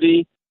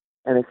maturity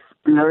and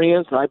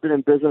experience. I've been in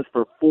business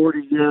for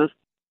 40 years.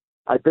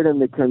 I've been in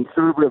the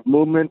conservative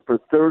movement for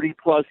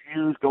 30-plus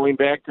years, going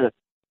back to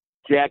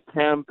Jack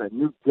Kemp and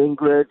Newt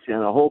Gingrich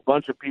and a whole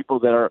bunch of people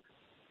that are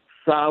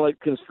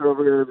solid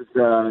conservatives.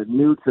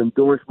 Newt's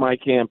endorsed my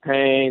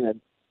campaign,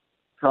 and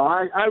so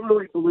I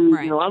really believe,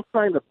 I'm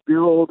trying to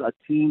build a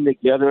team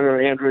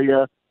together,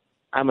 Andrea.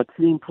 I'm a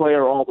team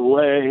player all the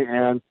way,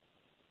 and,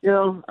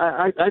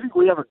 I think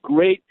we have a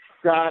great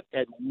shot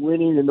at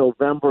winning in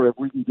November if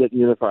we can get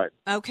unified.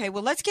 Okay,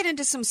 well, let's get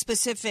into some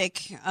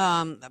specific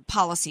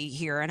policy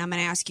here, and I'm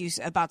going to ask you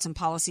about some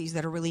policies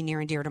that are really near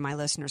and dear to my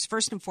listeners.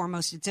 First and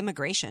foremost, it's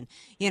immigration.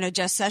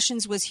 Jeff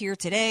Sessions was here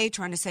today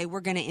trying to say we're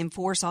going to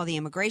enforce all the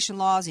immigration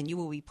laws, and you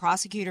will be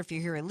prosecuted if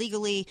you're here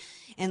illegally,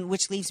 and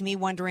which leaves me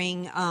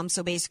wondering,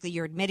 so basically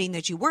you're admitting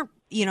that you weren't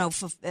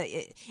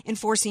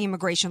enforcing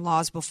immigration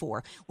laws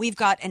before. We've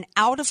got an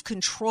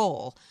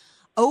out-of-control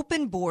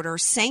open border,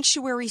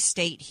 sanctuary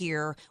state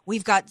here.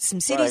 We've got some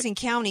cities and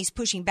counties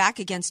pushing back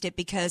against it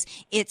because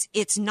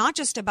it's not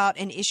just about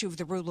an issue of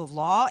the rule of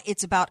law.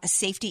 It's about a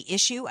safety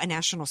issue, a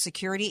national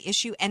security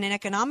issue, and an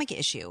economic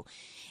issue.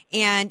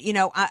 And,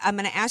 I'm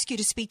going to ask you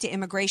to speak to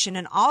immigration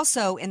and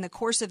also in the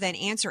course of that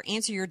answer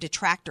your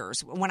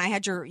detractors. When I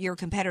had your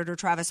competitor,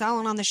 Travis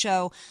Allen, on the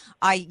show,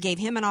 I gave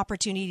him an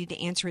opportunity to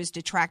answer his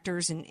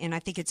detractors, and I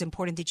think it's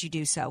important that you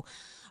do so.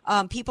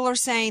 People are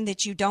saying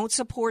that you don't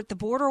support the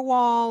border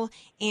wall,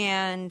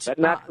 and that's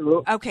not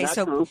true. Okay, not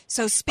so true.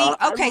 so speak.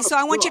 Okay, so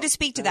I want you to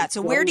speak to that.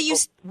 So where do you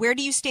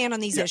stand on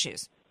these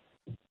issues?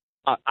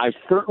 I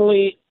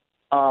certainly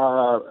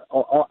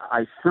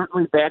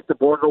back the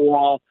border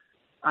wall,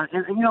 and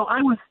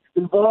I was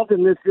involved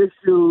in this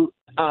issue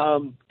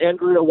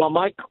Andrea, while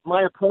my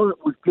opponent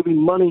was giving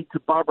money to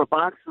Barbara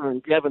Boxer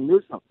and Gavin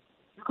Newsom,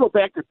 you go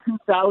back to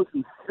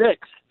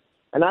 2006,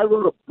 and I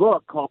wrote a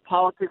book called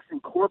Politics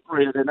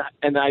Incorporated,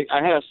 and I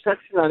had a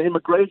section on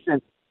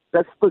immigration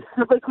that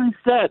specifically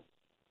said,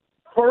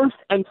 first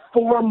and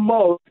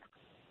foremost,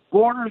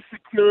 border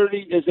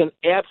security is an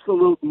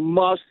absolute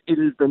must. It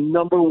is the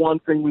number one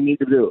thing we need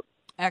to do.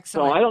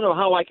 Excellent. So I don't know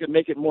how I can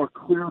make it more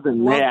clear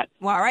than that.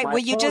 Well, all right. My Well,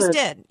 you just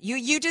did.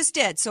 You just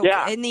did. So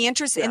Yeah. in the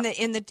interest Yeah.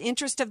 in the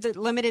interest of the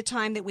limited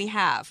time that we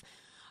have.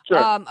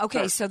 Sure. Okay,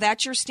 Sure. so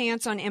that's your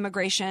stance on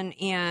immigration,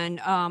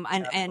 and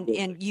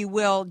you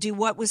will do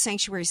what with the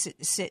sanctuary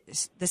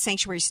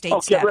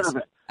state status? Get rid of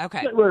it.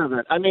 Okay. Get rid of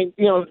it. I mean,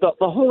 the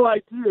whole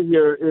idea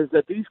here is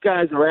that these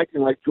guys are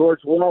acting like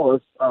George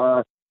Wallace,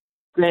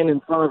 standing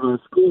in front of a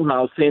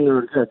schoolhouse saying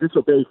they're going to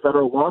disobey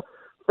federal law.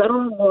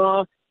 Federal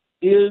law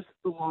is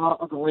the law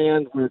of the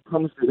land when it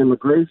comes to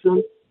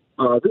immigration.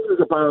 This is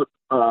about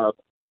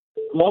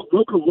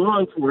local law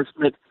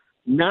enforcement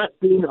not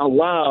being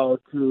allowed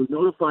to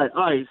notify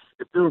ICE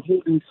if they're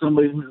holding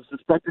somebody who's a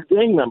suspected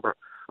gang member.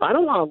 I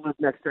don't want to live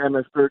next to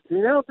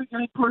MS-13. I don't think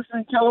any person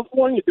in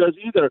California does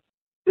either.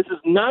 This is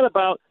not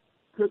about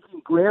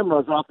taking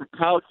grandmas off the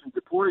couch and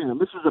deporting them.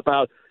 This is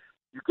about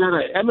you've got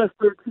an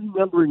MS-13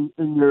 member in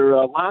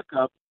your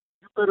lockup.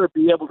 You better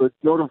be able to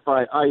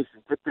notify ICE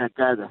and get that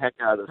guy the heck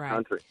out of this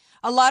country.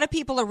 A lot of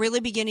people are really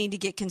beginning to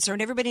get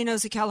concerned. Everybody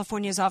knows that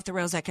California is off the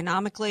rails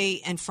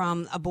economically and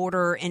from a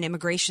border and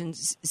immigration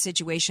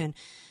situation.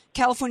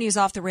 California is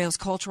off the rails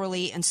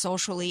culturally and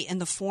socially in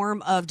the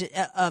form of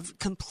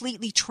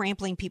completely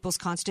trampling people's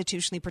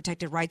constitutionally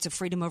protected rights of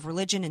freedom of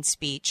religion and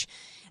speech.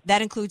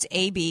 That includes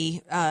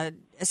AB,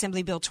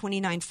 Assembly Bill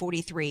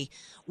 2943,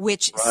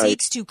 which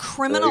seeks to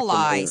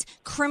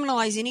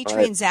criminalize any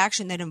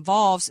transaction that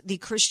involves the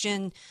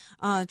Christian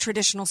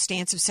traditional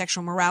stance of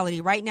sexual morality.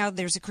 Right now,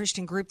 there's a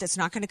Christian group that's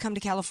not going to come to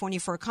California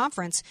for a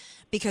conference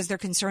because they're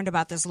concerned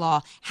about this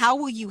law. How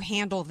will you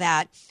handle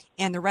that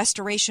and the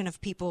restoration of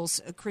people's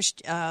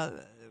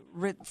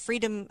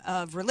freedom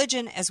of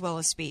religion as well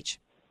as speech?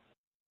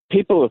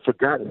 People have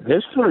forgotten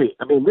history.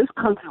 I mean, this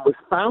country was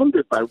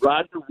founded by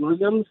Roger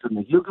Williams and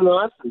the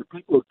Huguenots and the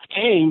people who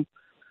came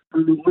for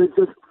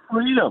religious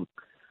freedom.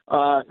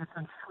 It's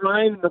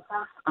enshrined in the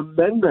First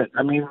Amendment.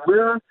 I mean,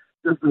 where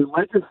does the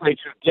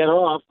legislature get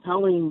off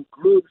telling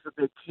groups that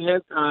they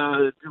can't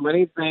do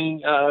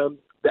anything of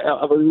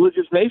a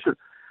religious nature?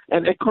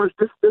 And, of course,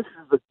 this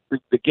is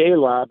the gay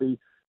lobby,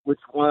 which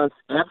wants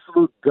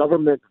absolute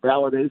government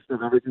validation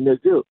of everything they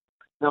do.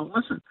 Now,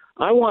 listen,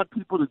 I want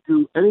people to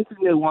do anything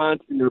they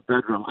want in their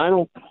bedroom. I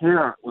don't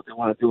care what they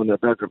want to do in their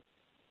bedroom.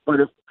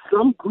 But if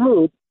some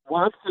group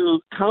wants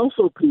to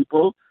counsel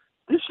people,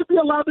 they should be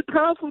allowed to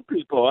counsel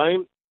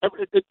people.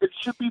 It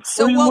should be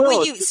free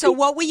will. So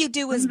what will you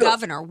do as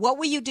governor? What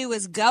will you do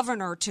as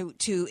governor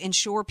to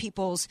ensure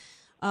people's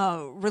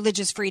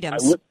religious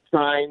freedoms?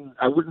 I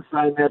wouldn't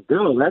sign that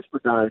bill. That's for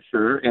darn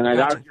sure. And I'd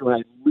argue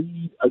and I'd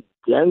lead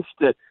against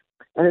it.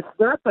 And it's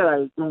not that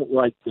I don't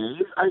like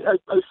gays. I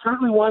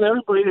certainly want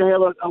everybody to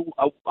have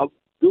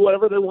do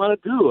whatever they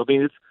want to do. I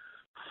mean, it's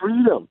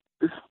freedom.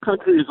 This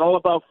country is all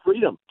about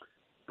freedom.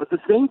 But at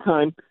the same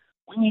time,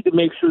 we need to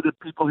make sure that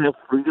people have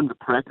freedom to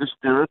practice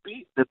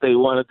therapy that they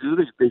want to do.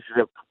 They should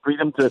have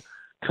freedom to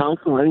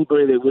counsel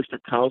anybody they wish to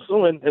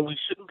counsel, and we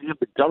shouldn't have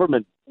the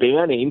government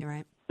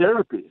banning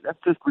therapy. That's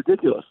just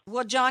ridiculous.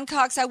 Well, John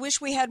Cox, I wish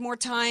we had more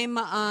time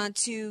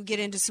to get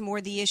into some more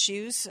of the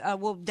issues.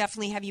 We'll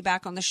definitely have you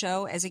back on the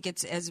show as it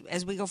gets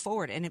as we go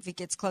forward and if it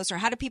gets closer.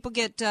 How do people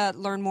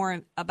learn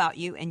more about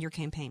you and your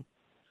campaign?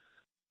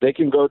 They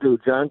can go to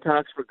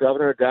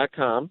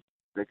johncoxforgovernor.com.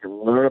 They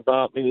can learn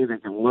about me. They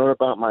can learn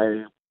about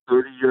my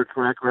 30-year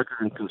track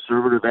record in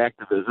conservative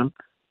activism,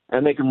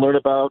 and they can learn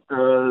about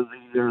the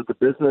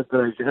business that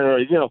I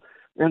generate.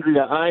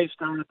 Andrea, I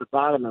started at the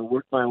bottom and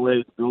worked my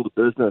way to build a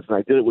business, and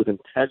I did it with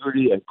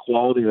integrity and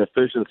quality and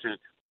efficiency,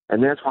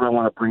 and that's what I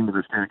want to bring to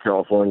the state of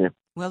California.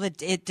 Well,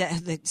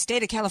 the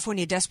state of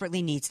California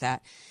desperately needs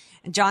that.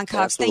 And John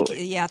Cox, thank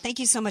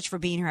you so much for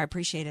being here. I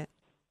appreciate it.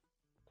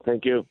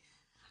 Thank you.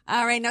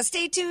 All right, now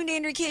stay tuned,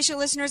 Andrea Kaye Show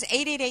listeners,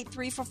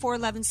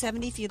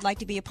 888-344-1170 if you'd like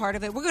to be a part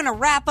of it. We're going to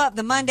wrap up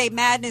the Monday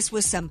Madness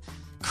with some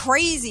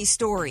crazy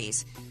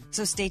stories.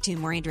 So stay tuned.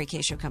 More Andrea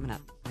Kaye Show coming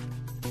up.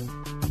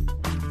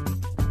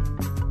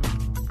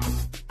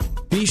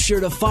 Be sure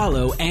to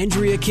follow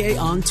Andrea Kaye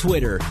on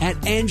Twitter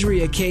at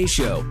Andrea Kaye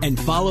Show and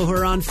follow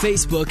her on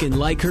Facebook and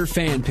like her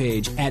fan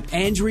page at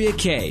Andrea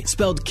Kaye,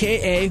 spelled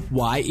Kaye.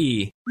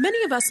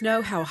 Many of us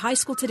know how high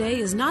school today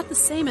is not the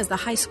same as the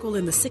high school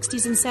in the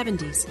 60s and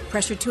 70s.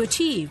 Pressure to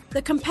achieve,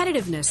 the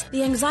competitiveness,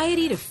 the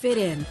anxiety to fit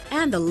in,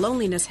 and the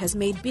loneliness has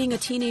made being a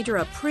teenager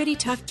a pretty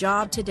tough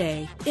job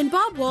today. In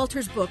Bob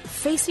Walter's book,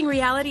 Facing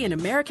Reality in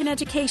American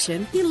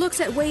Education, he looks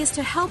at ways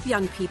to help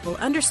young people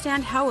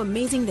understand how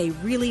amazing they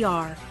really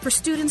are, for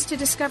students to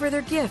discover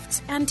their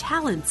gifts and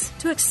talents,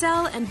 to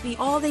excel and be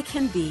all they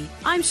can be.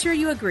 I'm sure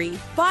you agree.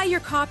 Buy your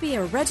copy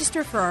or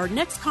register for our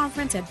next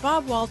conference at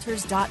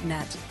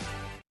bobwalters.net.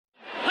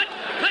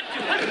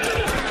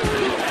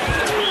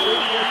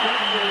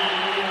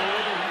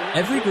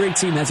 Every great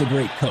team has a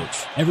great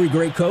coach. Every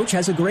great coach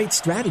has a great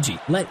strategy.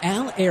 Let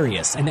Al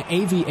Arias and the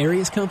AV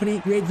Arias Company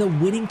create the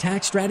winning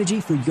tax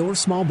strategy for your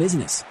small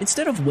business.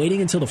 Instead of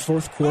waiting until the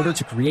fourth quarter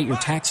to create your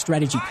tax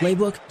strategy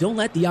playbook, don't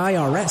let the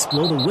IRS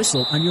blow the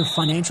whistle on your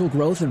financial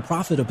growth and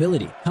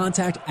profitability.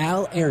 Contact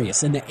Al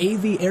Arias and the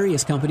AV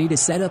Arias Company to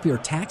set up your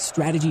tax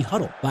strategy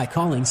huddle by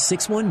calling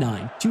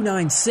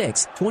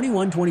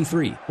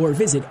 619-296-2123 or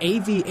visit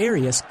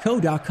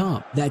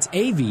avariasco.com. That's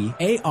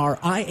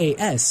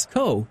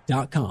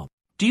avariasco.com.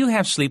 Do you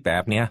have sleep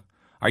apnea?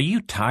 Are you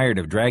tired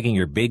of dragging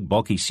your big,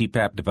 bulky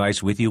CPAP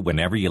device with you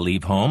whenever you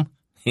leave home?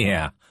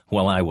 Yeah,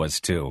 well, I was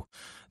too.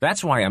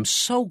 That's why I'm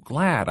so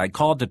glad I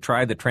called to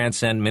try the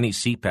Transcend Mini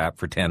CPAP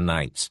for 10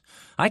 nights.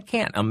 I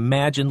can't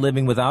imagine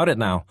living without it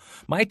now.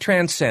 My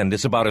Transcend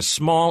is about as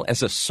small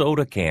as a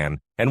soda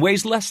can and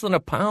weighs less than a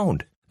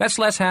pound. That's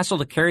less hassle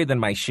to carry than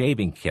my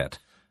shaving kit.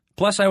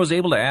 Plus, I was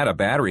able to add a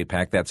battery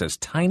pack that's as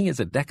tiny as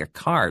a deck of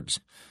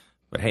cards.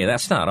 But hey,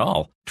 that's not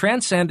all.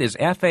 Transcend is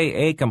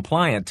FAA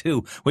compliant,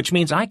 too, which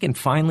means I can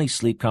finally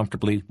sleep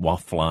comfortably while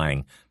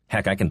flying.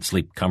 Heck, I can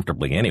sleep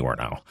comfortably anywhere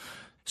now.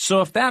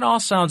 So if that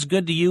all sounds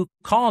good to you,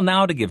 call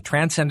now to give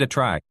Transcend a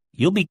try.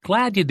 You'll be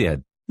glad you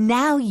did.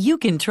 Now you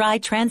can try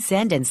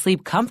Transcend and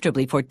sleep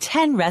comfortably for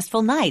 10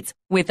 restful nights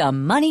with a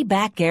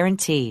money-back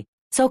guarantee.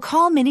 So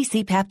call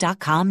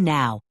minicpap.com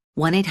now.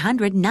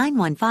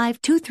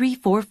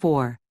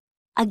 1-800-915-2344.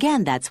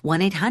 Again, that's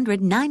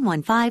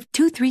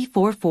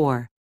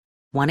 1-800-915-2344.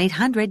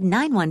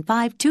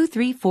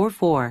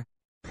 1-800-915-2344.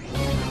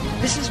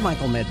 This is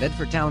Michael Medved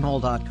for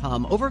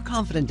Townhall.com.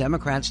 Overconfident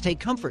Democrats take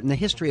comfort in the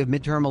history of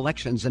midterm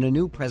elections and a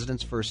new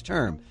president's first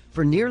term.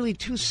 For nearly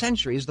 2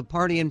 centuries, the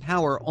party in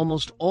power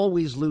almost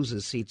always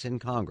loses seats in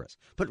Congress.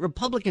 But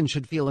Republicans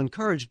should feel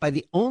encouraged by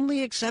the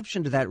only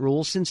exception to that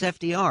rule since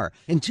FDR.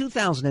 In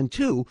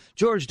 2002,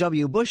 George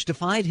W. Bush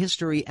defied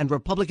history and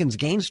Republicans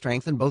gained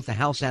strength in both the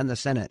House and the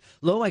Senate.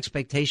 Low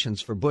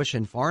expectations for Bush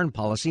in foreign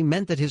policy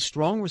meant that his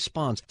strong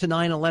response to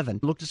 9/11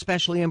 looked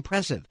especially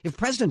impressive. If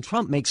President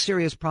Trump makes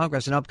serious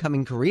progress in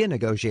upcoming Korea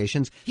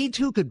negotiations, he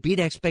too could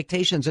beat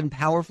expectations and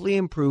powerfully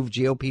improve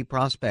GOP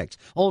prospects.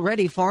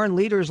 Already, foreign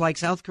leaders like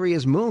South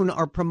Korea's Moon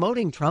are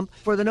promoting Trump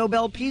for the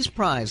Nobel Peace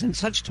Prize, and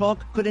such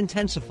talk could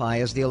intensify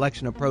as the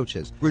election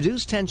approaches.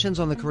 Reduced tensions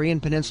on the Korean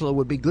Peninsula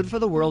would be good for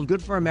the world,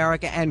 good for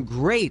America, and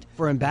great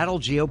for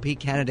embattled GOP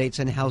candidates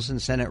in House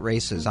and Senate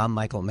races. I'm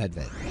Michael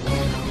Medved.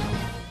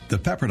 The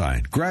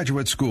Pepperdine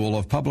Graduate School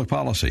of Public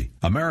Policy,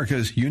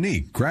 America's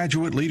unique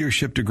graduate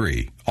leadership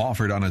degree,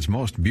 offered on its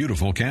most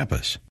beautiful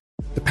campus.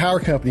 The power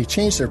company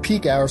changed their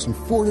peak hours from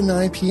 4 to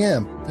 9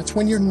 p.m. That's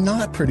when you're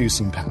not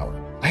producing power.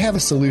 I have a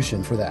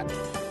solution for that.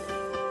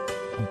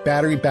 A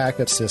battery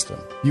backup system.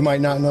 You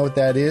might not know what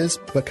that is,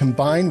 but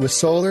combined with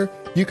solar,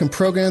 you can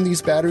program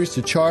these batteries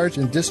to charge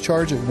and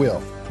discharge at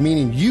will,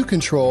 meaning you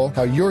control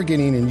how you're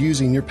getting and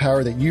using your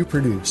power that you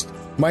produced.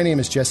 My name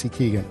is Jesse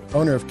Keegan,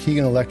 owner of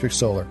Keegan Electric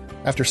Solar.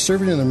 After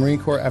serving in the Marine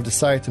Corps, I've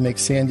decided to make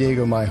San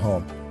Diego my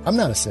home. I'm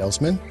not a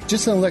salesman,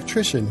 just an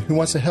electrician who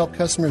wants to help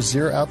customers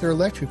zero out their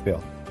electric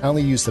bill. I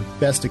only use the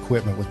best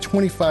equipment with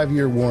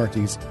 25-year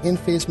warranties,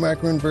 in-phase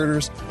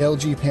microinverters,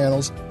 LG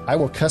panels. I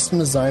will custom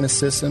design a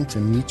system to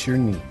meet your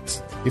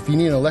needs. If you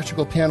need an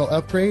electrical panel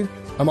upgrade,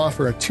 I'm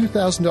offering a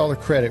 $2,000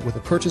 credit with the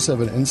purchase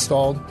of an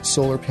installed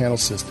solar panel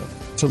system.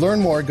 To learn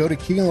more, go to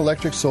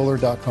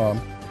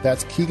KeeganElectricSolar.com.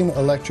 That's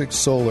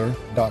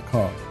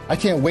KeeganElectricSolar.com. I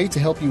can't wait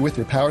to help you with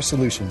your power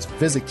solutions.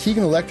 Visit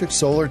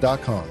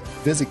KeeganElectricSolar.com.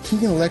 Visit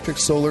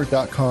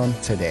KeeganElectricSolar.com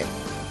today.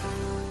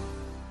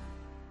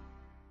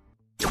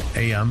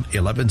 AM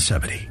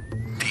 1170.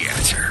 The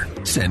Answer.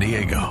 San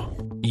Diego.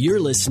 You're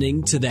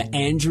listening to The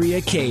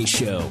Andrea Kaye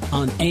Show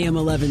on AM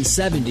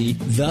 1170,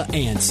 The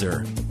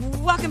Answer.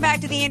 Welcome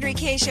back to The Andrea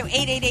Kaye Show,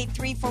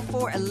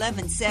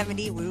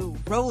 888-344-1170. We're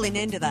rolling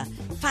into the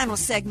final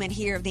segment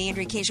here of The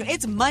Andrea Kaye Show.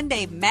 It's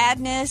Monday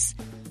Madness.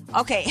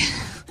 Okay,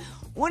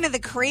 one of the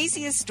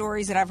craziest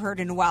stories that I've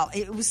heard in a while.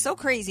 It was so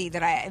crazy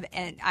that I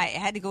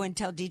had to go and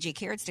tell DJ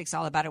Carrot Sticks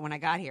all about it when I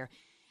got here.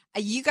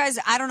 You guys,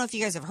 I don't know if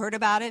you guys have heard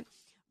about it.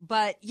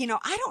 But, you know,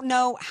 I don't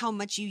know how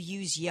much you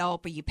use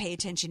Yelp or you pay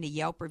attention to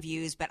Yelp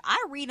reviews, but I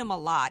read them a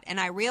lot. And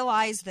I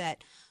realize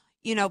that,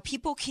 you know,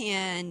 people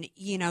can,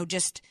 you know,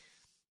 just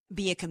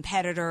be a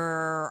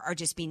competitor or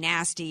just be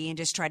nasty and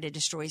just try to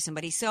destroy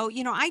somebody. So,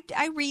 you know,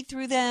 I read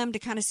through them to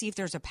kind of see if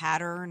there's a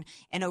pattern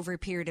and over a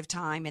period of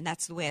time. And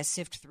that's the way I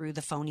sift through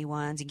the phony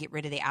ones and get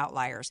rid of the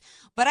outliers.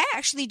 But I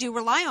actually do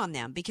rely on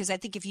them because I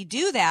think if you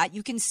do that,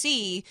 you can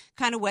see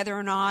kind of whether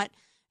or not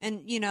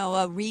and, you know,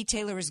 a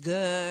retailer is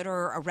good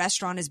or a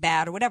restaurant is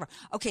bad or whatever.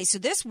 Okay, so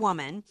this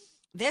woman,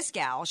 this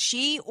gal,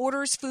 she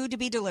orders food to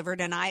be delivered,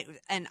 and I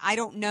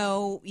don't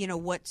know, you know,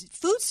 what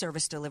food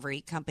service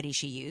delivery company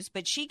she used,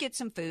 but she gets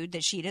some food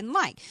that she didn't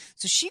like.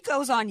 So she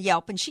goes on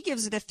Yelp and she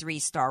gives it a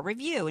 3-star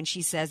review, and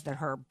she says that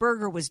her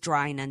burger was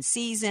dry and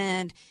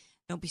unseasoned.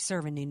 Don't be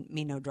serving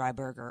me no dry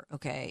burger,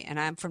 okay? And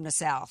I'm from the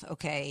South,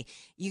 okay?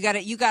 You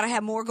gotta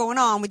have more going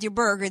on with your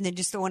burger than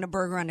just throwing a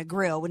burger on the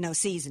grill with no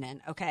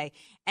seasoning, okay?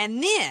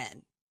 And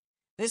then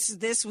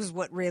this was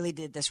what really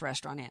did this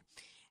restaurant in.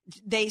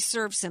 they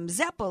served some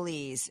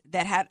Zeppelis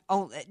that had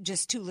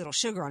just too little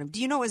sugar on them.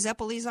 Do you know what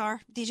Zeppelis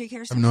are, DJ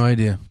Kirsten? I have no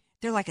idea.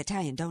 They're like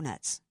Italian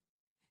donuts.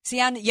 See,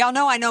 y'all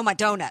know I know my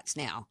donuts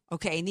now,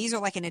 okay? And these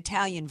are like an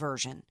Italian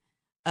version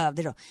of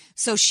the dough.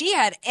 So she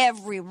had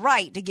every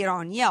right to get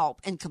on Yelp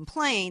and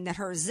complain that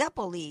her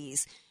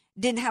Zeppelis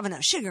didn't have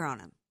enough sugar on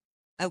them,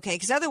 okay?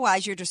 Because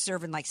otherwise you're just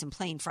serving like some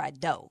plain fried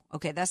dough,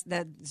 okay? That's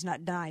not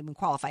even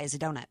qualify as a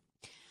donut.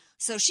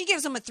 So she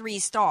gives them a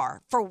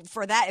 3-star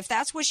for that. If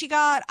that's what she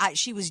got,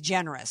 she was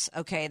generous,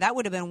 okay? That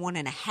would have been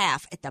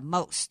 1.5 at the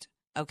most,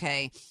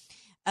 okay?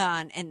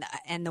 And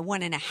the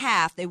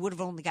 1.5, they would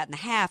have only gotten the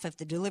half if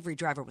the delivery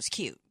driver was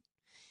cute.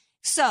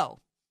 So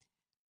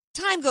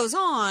time goes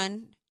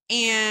on,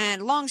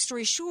 and long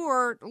story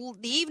short,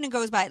 the evening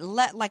goes by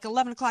like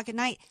 11 o'clock at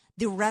night.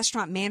 The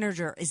restaurant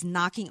manager is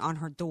knocking on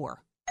her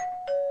door.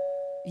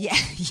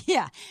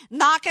 Yeah,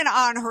 knocking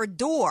on her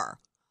door.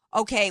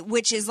 Okay,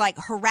 which is like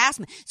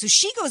harassment. So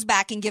she goes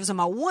back and gives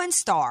him a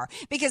 1-star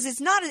because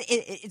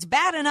it's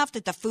bad enough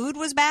that the food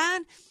was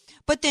bad.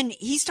 But then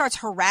he starts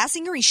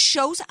harassing her. He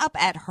shows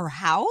up at her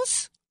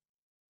house.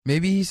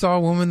 Maybe he saw a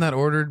woman that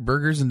ordered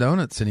burgers and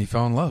donuts and he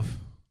fell in love.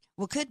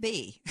 Well, could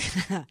be.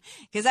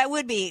 Because that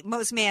would be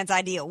most man's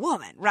ideal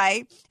woman,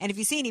 right? And if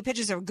you see any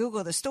pictures or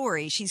Google the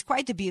story, she's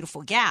quite the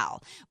beautiful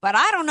gal. But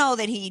I don't know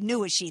that he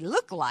knew what she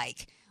looked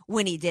like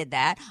when he did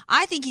that.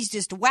 I think he's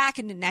just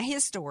whacking. Now,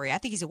 his story, I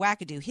think he's a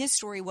wackadoo. His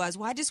story was,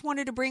 well, I just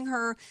wanted to bring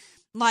her,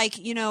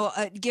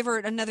 give her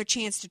another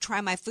chance to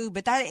try my food.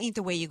 But that ain't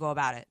the way you go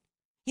about it.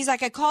 He's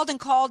like, I called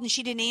and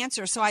she didn't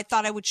answer, so I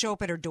thought I would show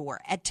up at her door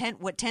at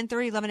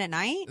 10:30, 11 at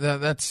night?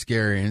 That's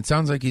scary. And it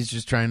sounds like he's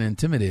just trying to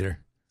intimidate her.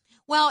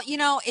 Well,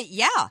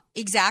 yeah,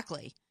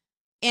 exactly.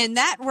 And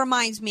that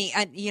reminds me,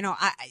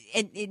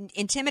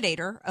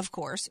 intimidator, of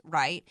course,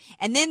 right?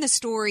 And then the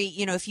story,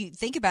 if you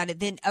think about it,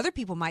 then other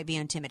people might be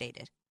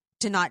intimidated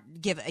to not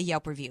give a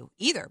Yelp review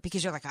either,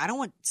 because you're like, I don't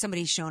want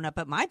somebody showing up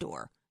at my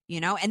door.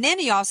 And then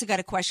you also got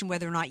to question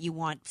whether or not you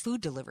want food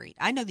delivery.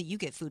 I know that you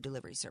get food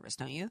delivery service,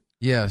 don't you?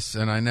 Yes,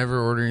 and I never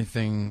order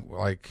anything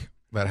like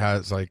that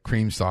has like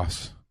cream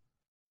sauce.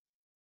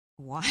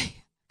 Why?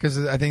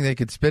 Because I think they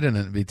could spit in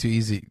it and be too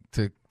easy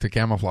to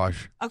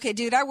camouflage. Okay,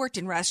 dude, I worked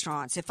in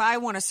restaurants. If I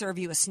want to serve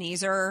you a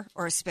sneezer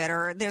or a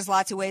spitter, there's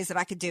lots of ways that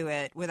I could do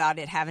it without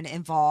it having to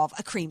involve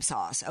a cream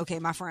sauce. Okay,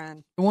 my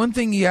friend? One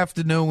thing you have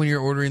to know when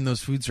you're ordering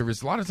those food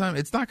service, a lot of time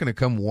it's not going to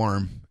come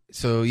warm.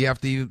 So you have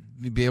to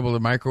be able to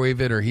microwave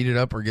it or heat it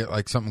up or get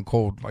like something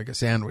cold, like a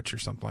sandwich or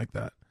something like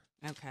that.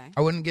 Okay.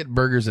 I wouldn't get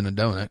burgers and a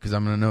donut because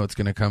I'm going to know it's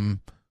going to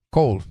come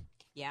cold.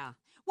 Yeah.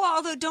 Well,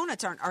 although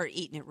donuts aren't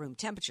eaten at room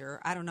temperature,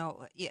 I don't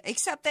know.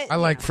 Except that I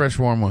like fresh,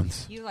 warm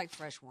ones. You like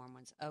fresh, warm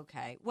ones.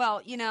 Okay.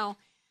 Well,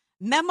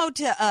 memo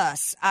to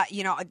us.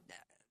 You know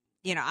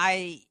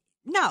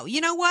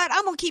what?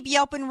 I'm gonna keep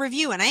Yelping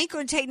review, and I ain't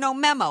gonna take no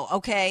memo.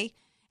 Okay.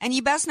 And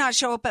you best not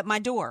show up at my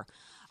door.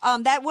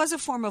 That was a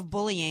form of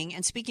bullying.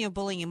 And speaking of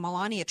bullying,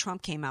 Melania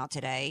Trump came out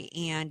today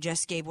and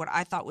just gave what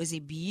I thought was a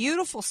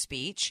beautiful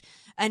speech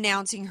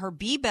announcing her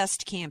Be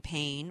Best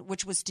campaign,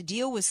 which was to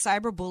deal with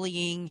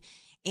cyberbullying.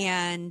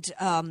 And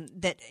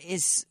that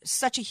is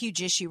such a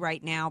huge issue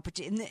right now.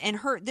 And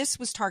this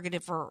was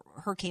targeted for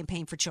her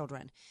campaign for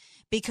children,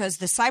 because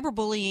the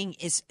cyberbullying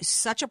is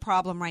such a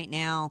problem right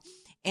now,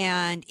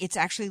 and it's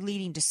actually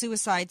leading to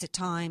suicides at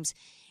times.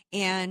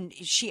 And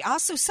she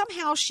also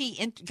somehow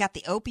got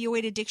the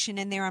opioid addiction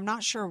in there. I'm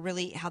not sure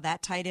really how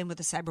that tied in with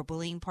the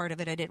cyberbullying part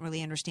of it. I didn't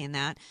really understand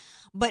that,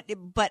 but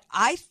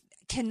I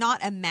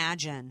cannot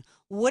imagine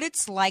what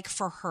it's like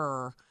for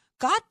her.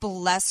 God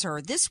bless her.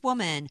 This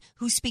woman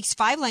who speaks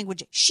 5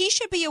 languages, she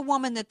should be a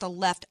woman that the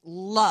left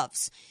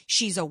loves.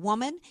 She's a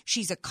woman.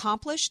 She's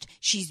accomplished.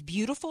 She's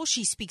beautiful.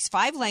 She speaks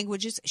 5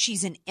 languages.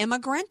 She's an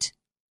immigrant.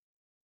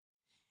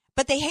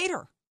 But they hate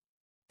her.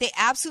 They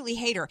absolutely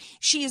hate her.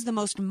 She is the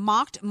most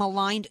mocked,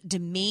 maligned,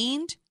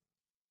 demeaned,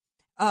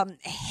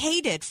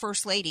 hated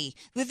first lady.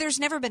 There's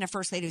never been a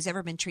first lady who's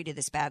ever been treated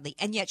this badly.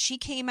 And yet she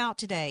came out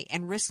today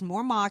and risked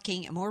more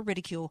mocking and more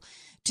ridicule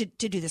to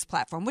do this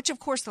platform, which of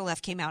course the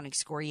left came out and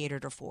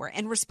excoriated her for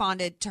and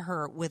responded to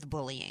her with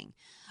bullying.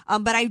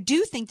 But I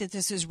do think that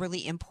this is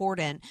really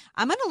important.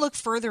 I'm going to look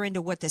further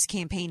into what this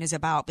campaign is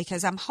about,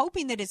 because I'm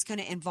hoping that it's going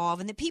to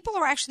involve and that people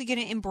are actually going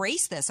to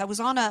embrace this. I was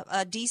on a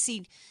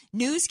DC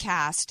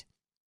newscast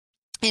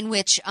in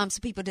which some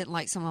people didn't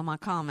like some of my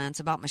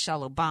comments about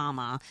Michelle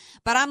Obama.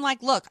 But I'm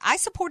like, look, I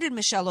supported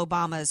Michelle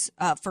Obama's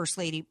First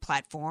Lady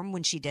platform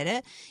when she did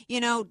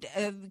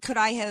it. Could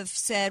I have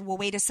said, well,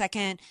 wait a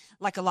second,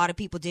 like a lot of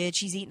people did,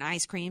 she's eating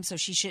ice cream, so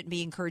she shouldn't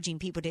be encouraging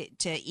people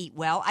to eat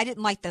well. I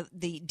didn't like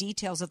the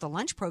details of the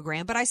lunch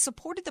program, but I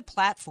supported the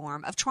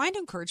platform of trying to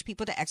encourage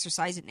people to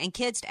exercise and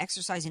kids to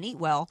exercise and eat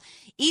well,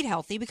 eat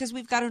healthy, because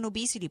we've got an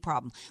obesity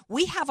problem.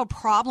 We have a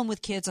problem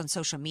with kids on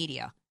social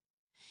media.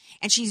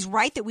 And she's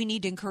right that we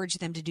need to encourage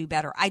them to do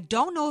better. I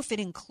don't know if it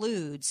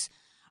includes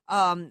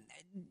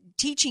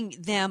teaching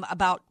them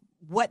about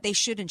what they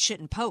should and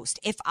shouldn't post.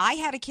 If I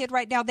had a kid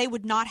right now, they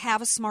would not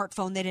have a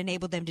smartphone that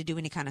enabled them to do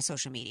any kind of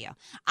social media.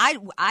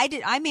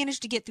 I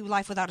managed to get through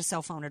life without a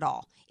cell phone at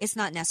all. It's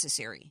not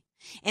necessary.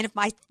 And if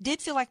I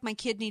did feel like my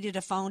kid needed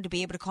a phone to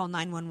be able to call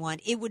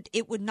 911,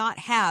 it would not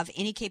have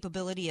any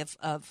capability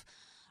of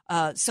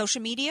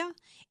social media,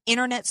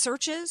 internet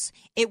searches.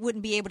 It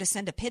wouldn't be able to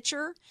send a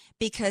picture,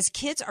 because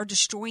kids are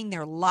destroying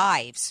their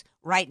lives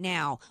right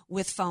now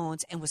with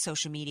phones and with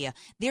social media.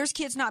 There's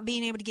kids not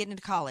being able to get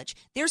into college.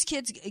 There's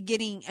kids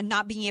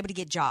not being able to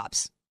get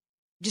jobs,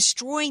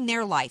 destroying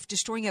their life,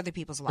 destroying other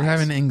people's lives. They're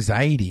having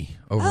anxiety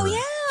over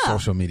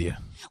social media.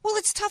 Well,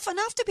 it's tough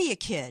enough to be a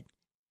kid.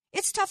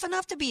 It's tough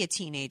enough to be a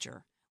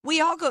teenager. We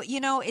all go,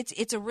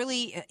 it's a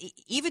really,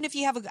 even if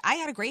you have I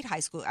had a great high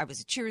school. I was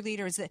a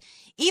cheerleader.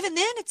 Even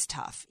then it's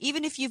tough.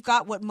 Even if you've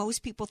got what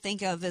most people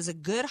think of as a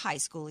good high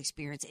school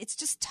experience, it's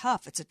just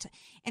tough.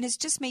 And it's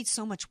just made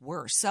so much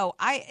worse. So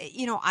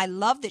I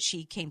love that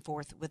she came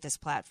forth with this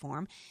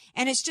platform,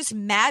 and it's just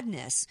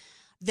madness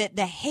that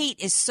the hate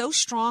is so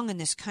strong in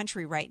this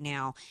country right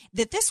now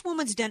that this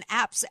woman's done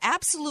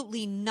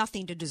absolutely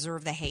nothing to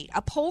deserve the hate.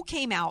 A poll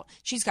came out.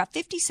 She's got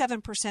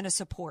 57% of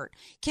support.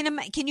 Can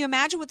you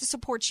imagine what the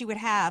support she would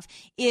have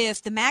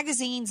if the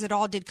magazines that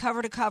all did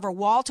cover-to-cover,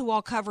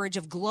 wall-to-wall coverage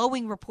of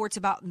glowing reports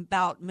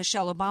about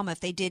Michelle Obama,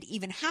 if they did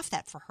even half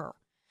that for her?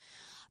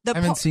 I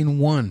haven't seen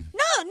one.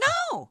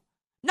 No,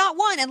 not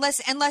one,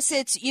 unless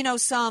it's,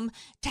 some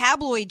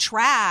tabloid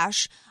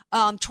trash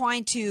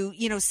trying to,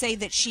 say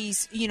that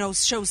she's,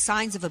 shows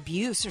signs of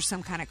abuse or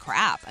some kind of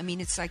crap. I mean,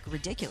 it's like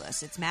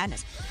ridiculous. It's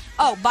madness.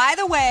 Oh, by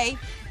the way,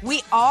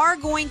 we are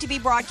going to be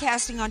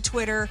broadcasting on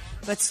Twitter,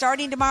 but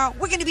starting tomorrow,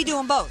 we're going to be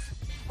doing both.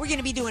 We're going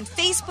to be doing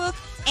Facebook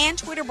and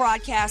Twitter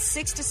broadcasts,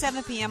 6 to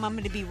 7 p.m. I'm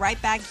going to be right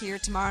back here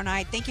tomorrow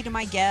night. Thank you to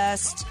my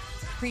guest.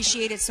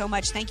 Appreciate it so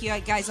much. Thank you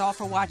guys all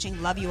for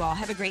watching. Love you all.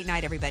 Have a great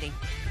night, everybody.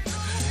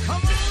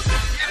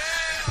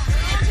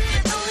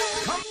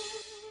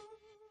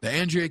 The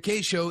Andrea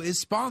Kaye Show is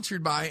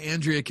sponsored by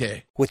Andrea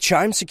Kaye. With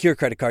Chime Secure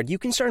Credit Card, you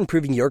can start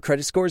improving your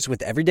credit scores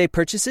with everyday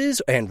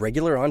purchases and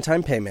regular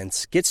on-time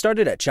payments. Get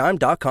started at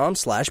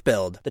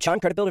Chime.com/build. The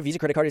Chime Credit Builder Visa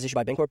Credit Card is issued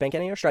by Bancorp Bank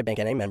N.A. or Stride Bank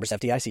N.A. Members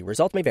FDIC.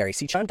 Results may vary.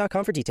 See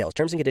Chime.com for details.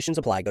 Terms and conditions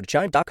apply. Go to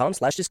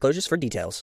Chime.com/disclosures for details.